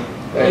sorry, what?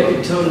 You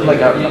could totally,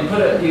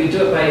 you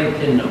do it by your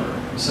PIN number.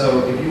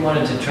 So if you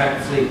wanted to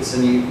track fleets,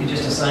 and you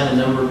just assign a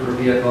number per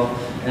vehicle,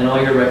 and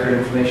all your record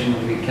information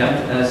would be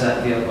kept as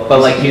that vehicle. But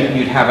like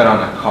you'd have it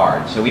on a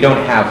card. So we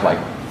don't have like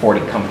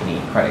 40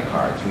 company credit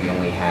cards. We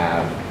only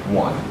have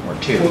 1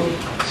 or 2.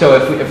 So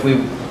if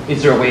we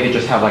is there a way to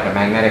just have like a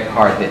magnetic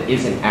card that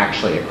isn't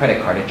actually a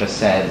credit card? It just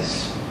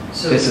says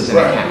this is an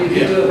account. You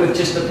can do it with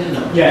just the PIN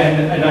number. Yeah,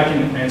 and I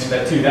can answer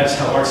that too. That's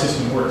how our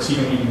system works. You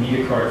don't even need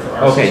a card for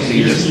our system. Okay, so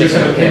you just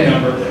have a PIN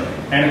number.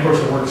 And of course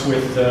it works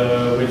with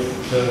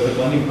the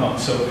blending pump.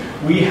 So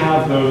we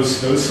have those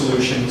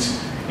solutions,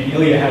 and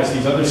Ilya has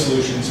these other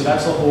solutions. So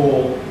that's the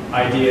whole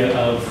idea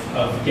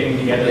of getting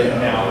together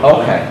now.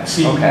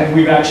 Okay.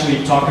 We've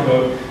actually talked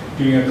about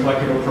doing a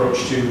collective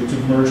approach to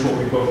merge what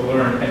we both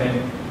learned and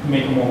then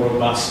make a more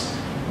robust,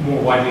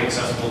 more widely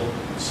accessible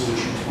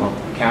solution. Well,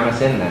 count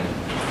us in then.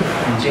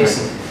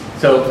 Jason.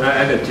 So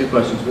I've got 2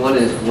 questions. One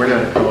is, we're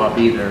not a co-op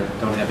either,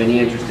 don't have any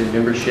interest in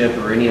membership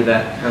or any of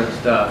that kind of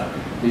stuff.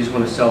 We just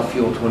want to sell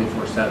fuel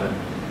 24/7.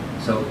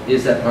 So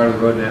is that part of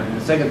the roadmap? And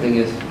the second thing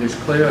is, there's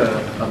clearly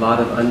a lot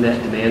of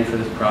unmet demand for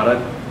this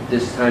product.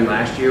 This time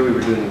last year, we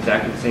were doing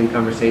exactly the same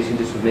conversation,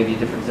 just with maybe a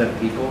different set of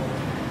people.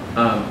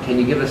 Can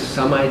you give us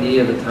some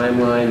idea of the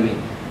timeline? I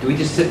mean, do we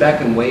just sit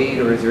back and wait,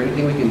 or is there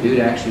anything we can do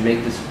to actually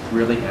make this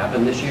really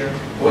happen this year?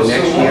 Well,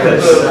 next so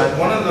year?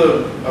 one of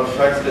the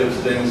effective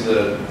things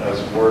that has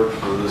worked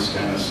for this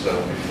kind of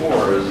stuff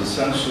before is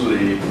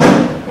essentially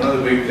one of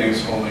the big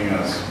things holding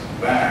us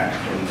back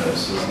from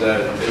this is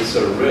that it's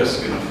a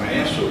risk and a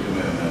financial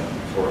commitment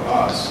for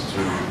us to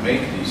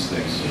make these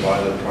things, to buy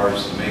the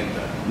parts to make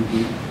them,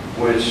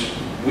 which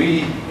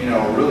we,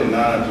 are really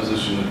not in a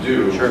position to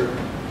do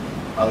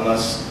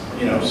unless,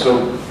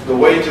 so the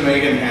way to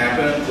make it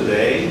happen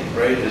today,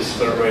 right, is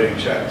start writing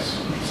checks.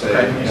 Say,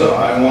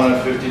 I want a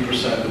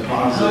 50%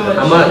 deposit.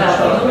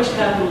 How much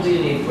capital do you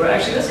need? Well,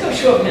 actually, let's go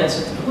show of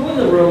hands. Who in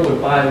the room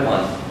would buy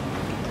one?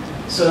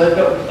 So I've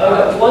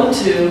got 1,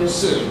 2,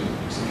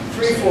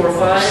 3, 4,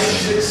 5,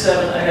 6,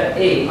 7. I got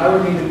 8. I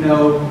would need to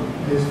know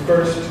his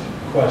first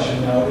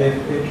question, though, if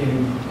it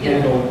can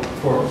handle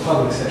for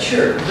public sale.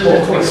 Sure.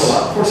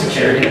 For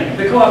security.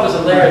 The co-op is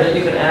a layer that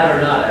you can add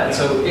or not add.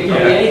 So it can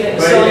be anything.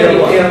 But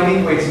it'll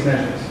meet weights and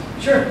measures.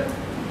 Sure.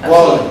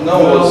 Well,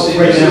 no, see,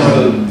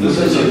 this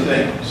is the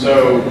thing.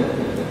 So,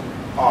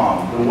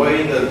 the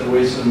way that the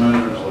weights and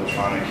measures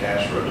electronic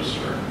cash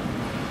register,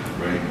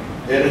 right,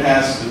 it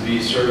has to be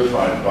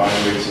certified by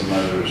weights and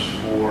measures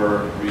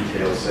for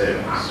retail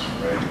sales,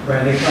 right?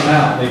 Right, they come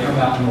out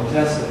and we'll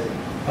test it.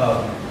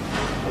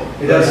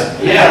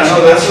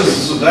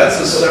 That's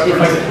a separate.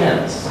 It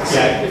depends.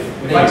 Yeah,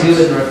 They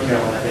do in North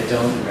Carolina, they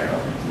don't in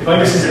Maryland. If I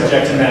just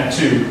interject in that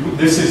too,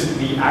 this is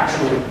the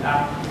actual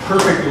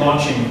perfect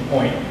launching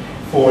point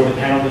for the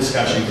panel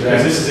discussion,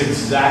 because this is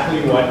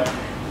exactly what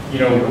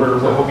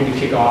we're hoping to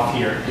kick off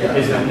here.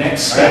 Is the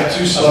next I step. have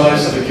 2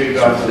 slides to kick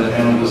off the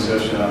panel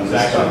discussion on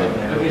this topic.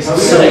 Okay, so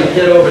we're going to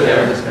get over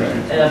there.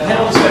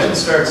 Panel discussion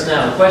starts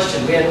now.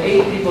 Question, we have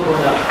 8 people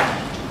going up.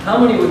 How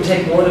many would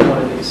take more than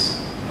one of these?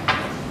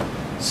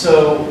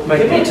 So,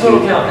 give me a total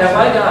count. Have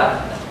I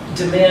got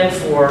demand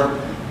for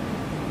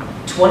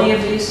 20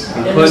 of these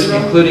in this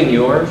room? Including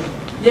yours?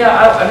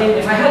 Yeah, I mean,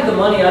 if I had the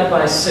money, I'd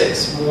buy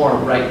 6 more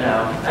right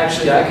now.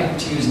 Actually, I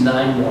could use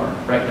 9 more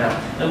right now.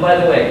 And by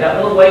the way,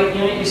 that little white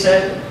unit you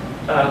said,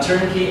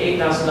 turnkey,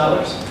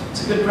 $8,000.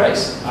 It's a good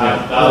price.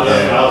 8,000.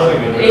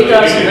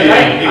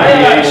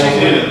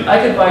 I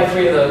could buy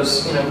 3 of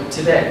those,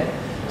 today.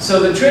 So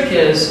the trick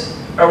is,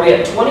 are we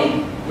at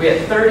 20? Are we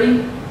at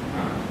 30?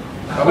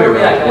 Where are we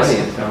at,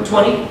 guys?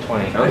 20?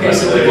 20. Okay,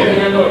 so we can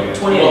handle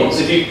 20 Well,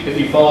 days. if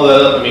you follow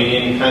that up, I mean,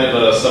 in kind of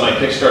a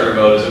semi-Kickstarter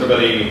mode, is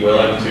everybody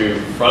willing to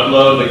front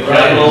load the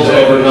capital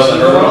to overcome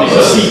the hurdles?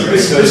 See,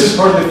 this is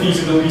part of the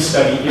feasibility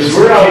study. Is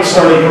we're out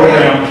Kickstarter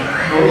program,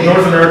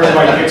 North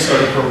America-wide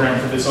Kickstarter program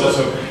for this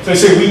also. So I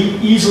say we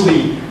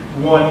easily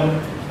won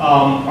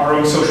our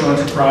own social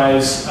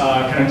enterprise,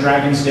 kind of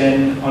Dragon's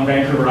Den on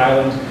Vancouver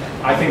Island.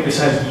 I think this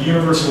has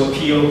universal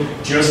appeal,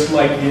 just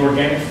like the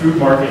organic food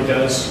market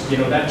does.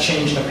 That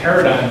changed the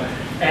paradigm.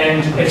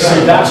 And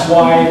so that's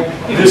why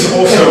this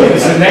also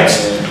is the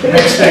next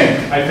thing,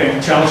 I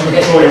think, challenging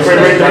employers.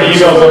 Before we go,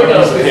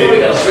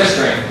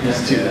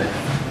 Let's do that.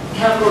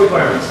 capital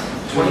requirements,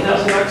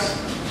 20,000 bucks?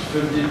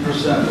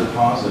 50%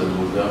 deposit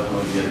will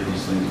definitely get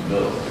these things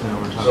built.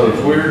 So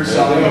if we're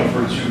selling them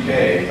for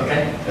 $2K,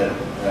 Okay.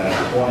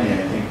 at 20, I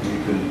think we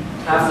could.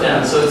 Half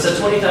down, so it's a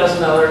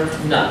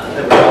 $20,000 nut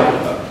that we're talking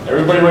about.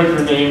 Everybody wait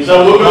for names.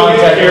 So we'll go get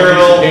Contact Carol to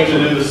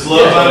information. do the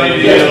slow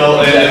money deal,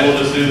 and then we'll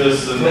just do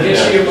this. And We'll get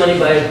you your money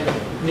by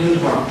noon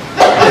tomorrow.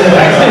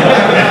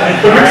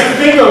 But here's the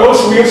thing though,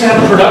 also, we also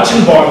have production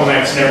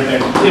bottlenecks and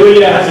everything.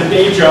 Ilya has a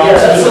day job, Yeah,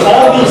 so that's there's what-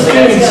 all these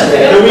things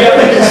that we have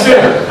to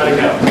consider.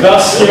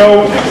 Thus,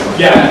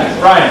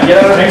 Ryan,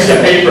 get out, thanks to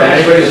paper.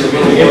 Anybody's a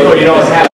little input you don't have.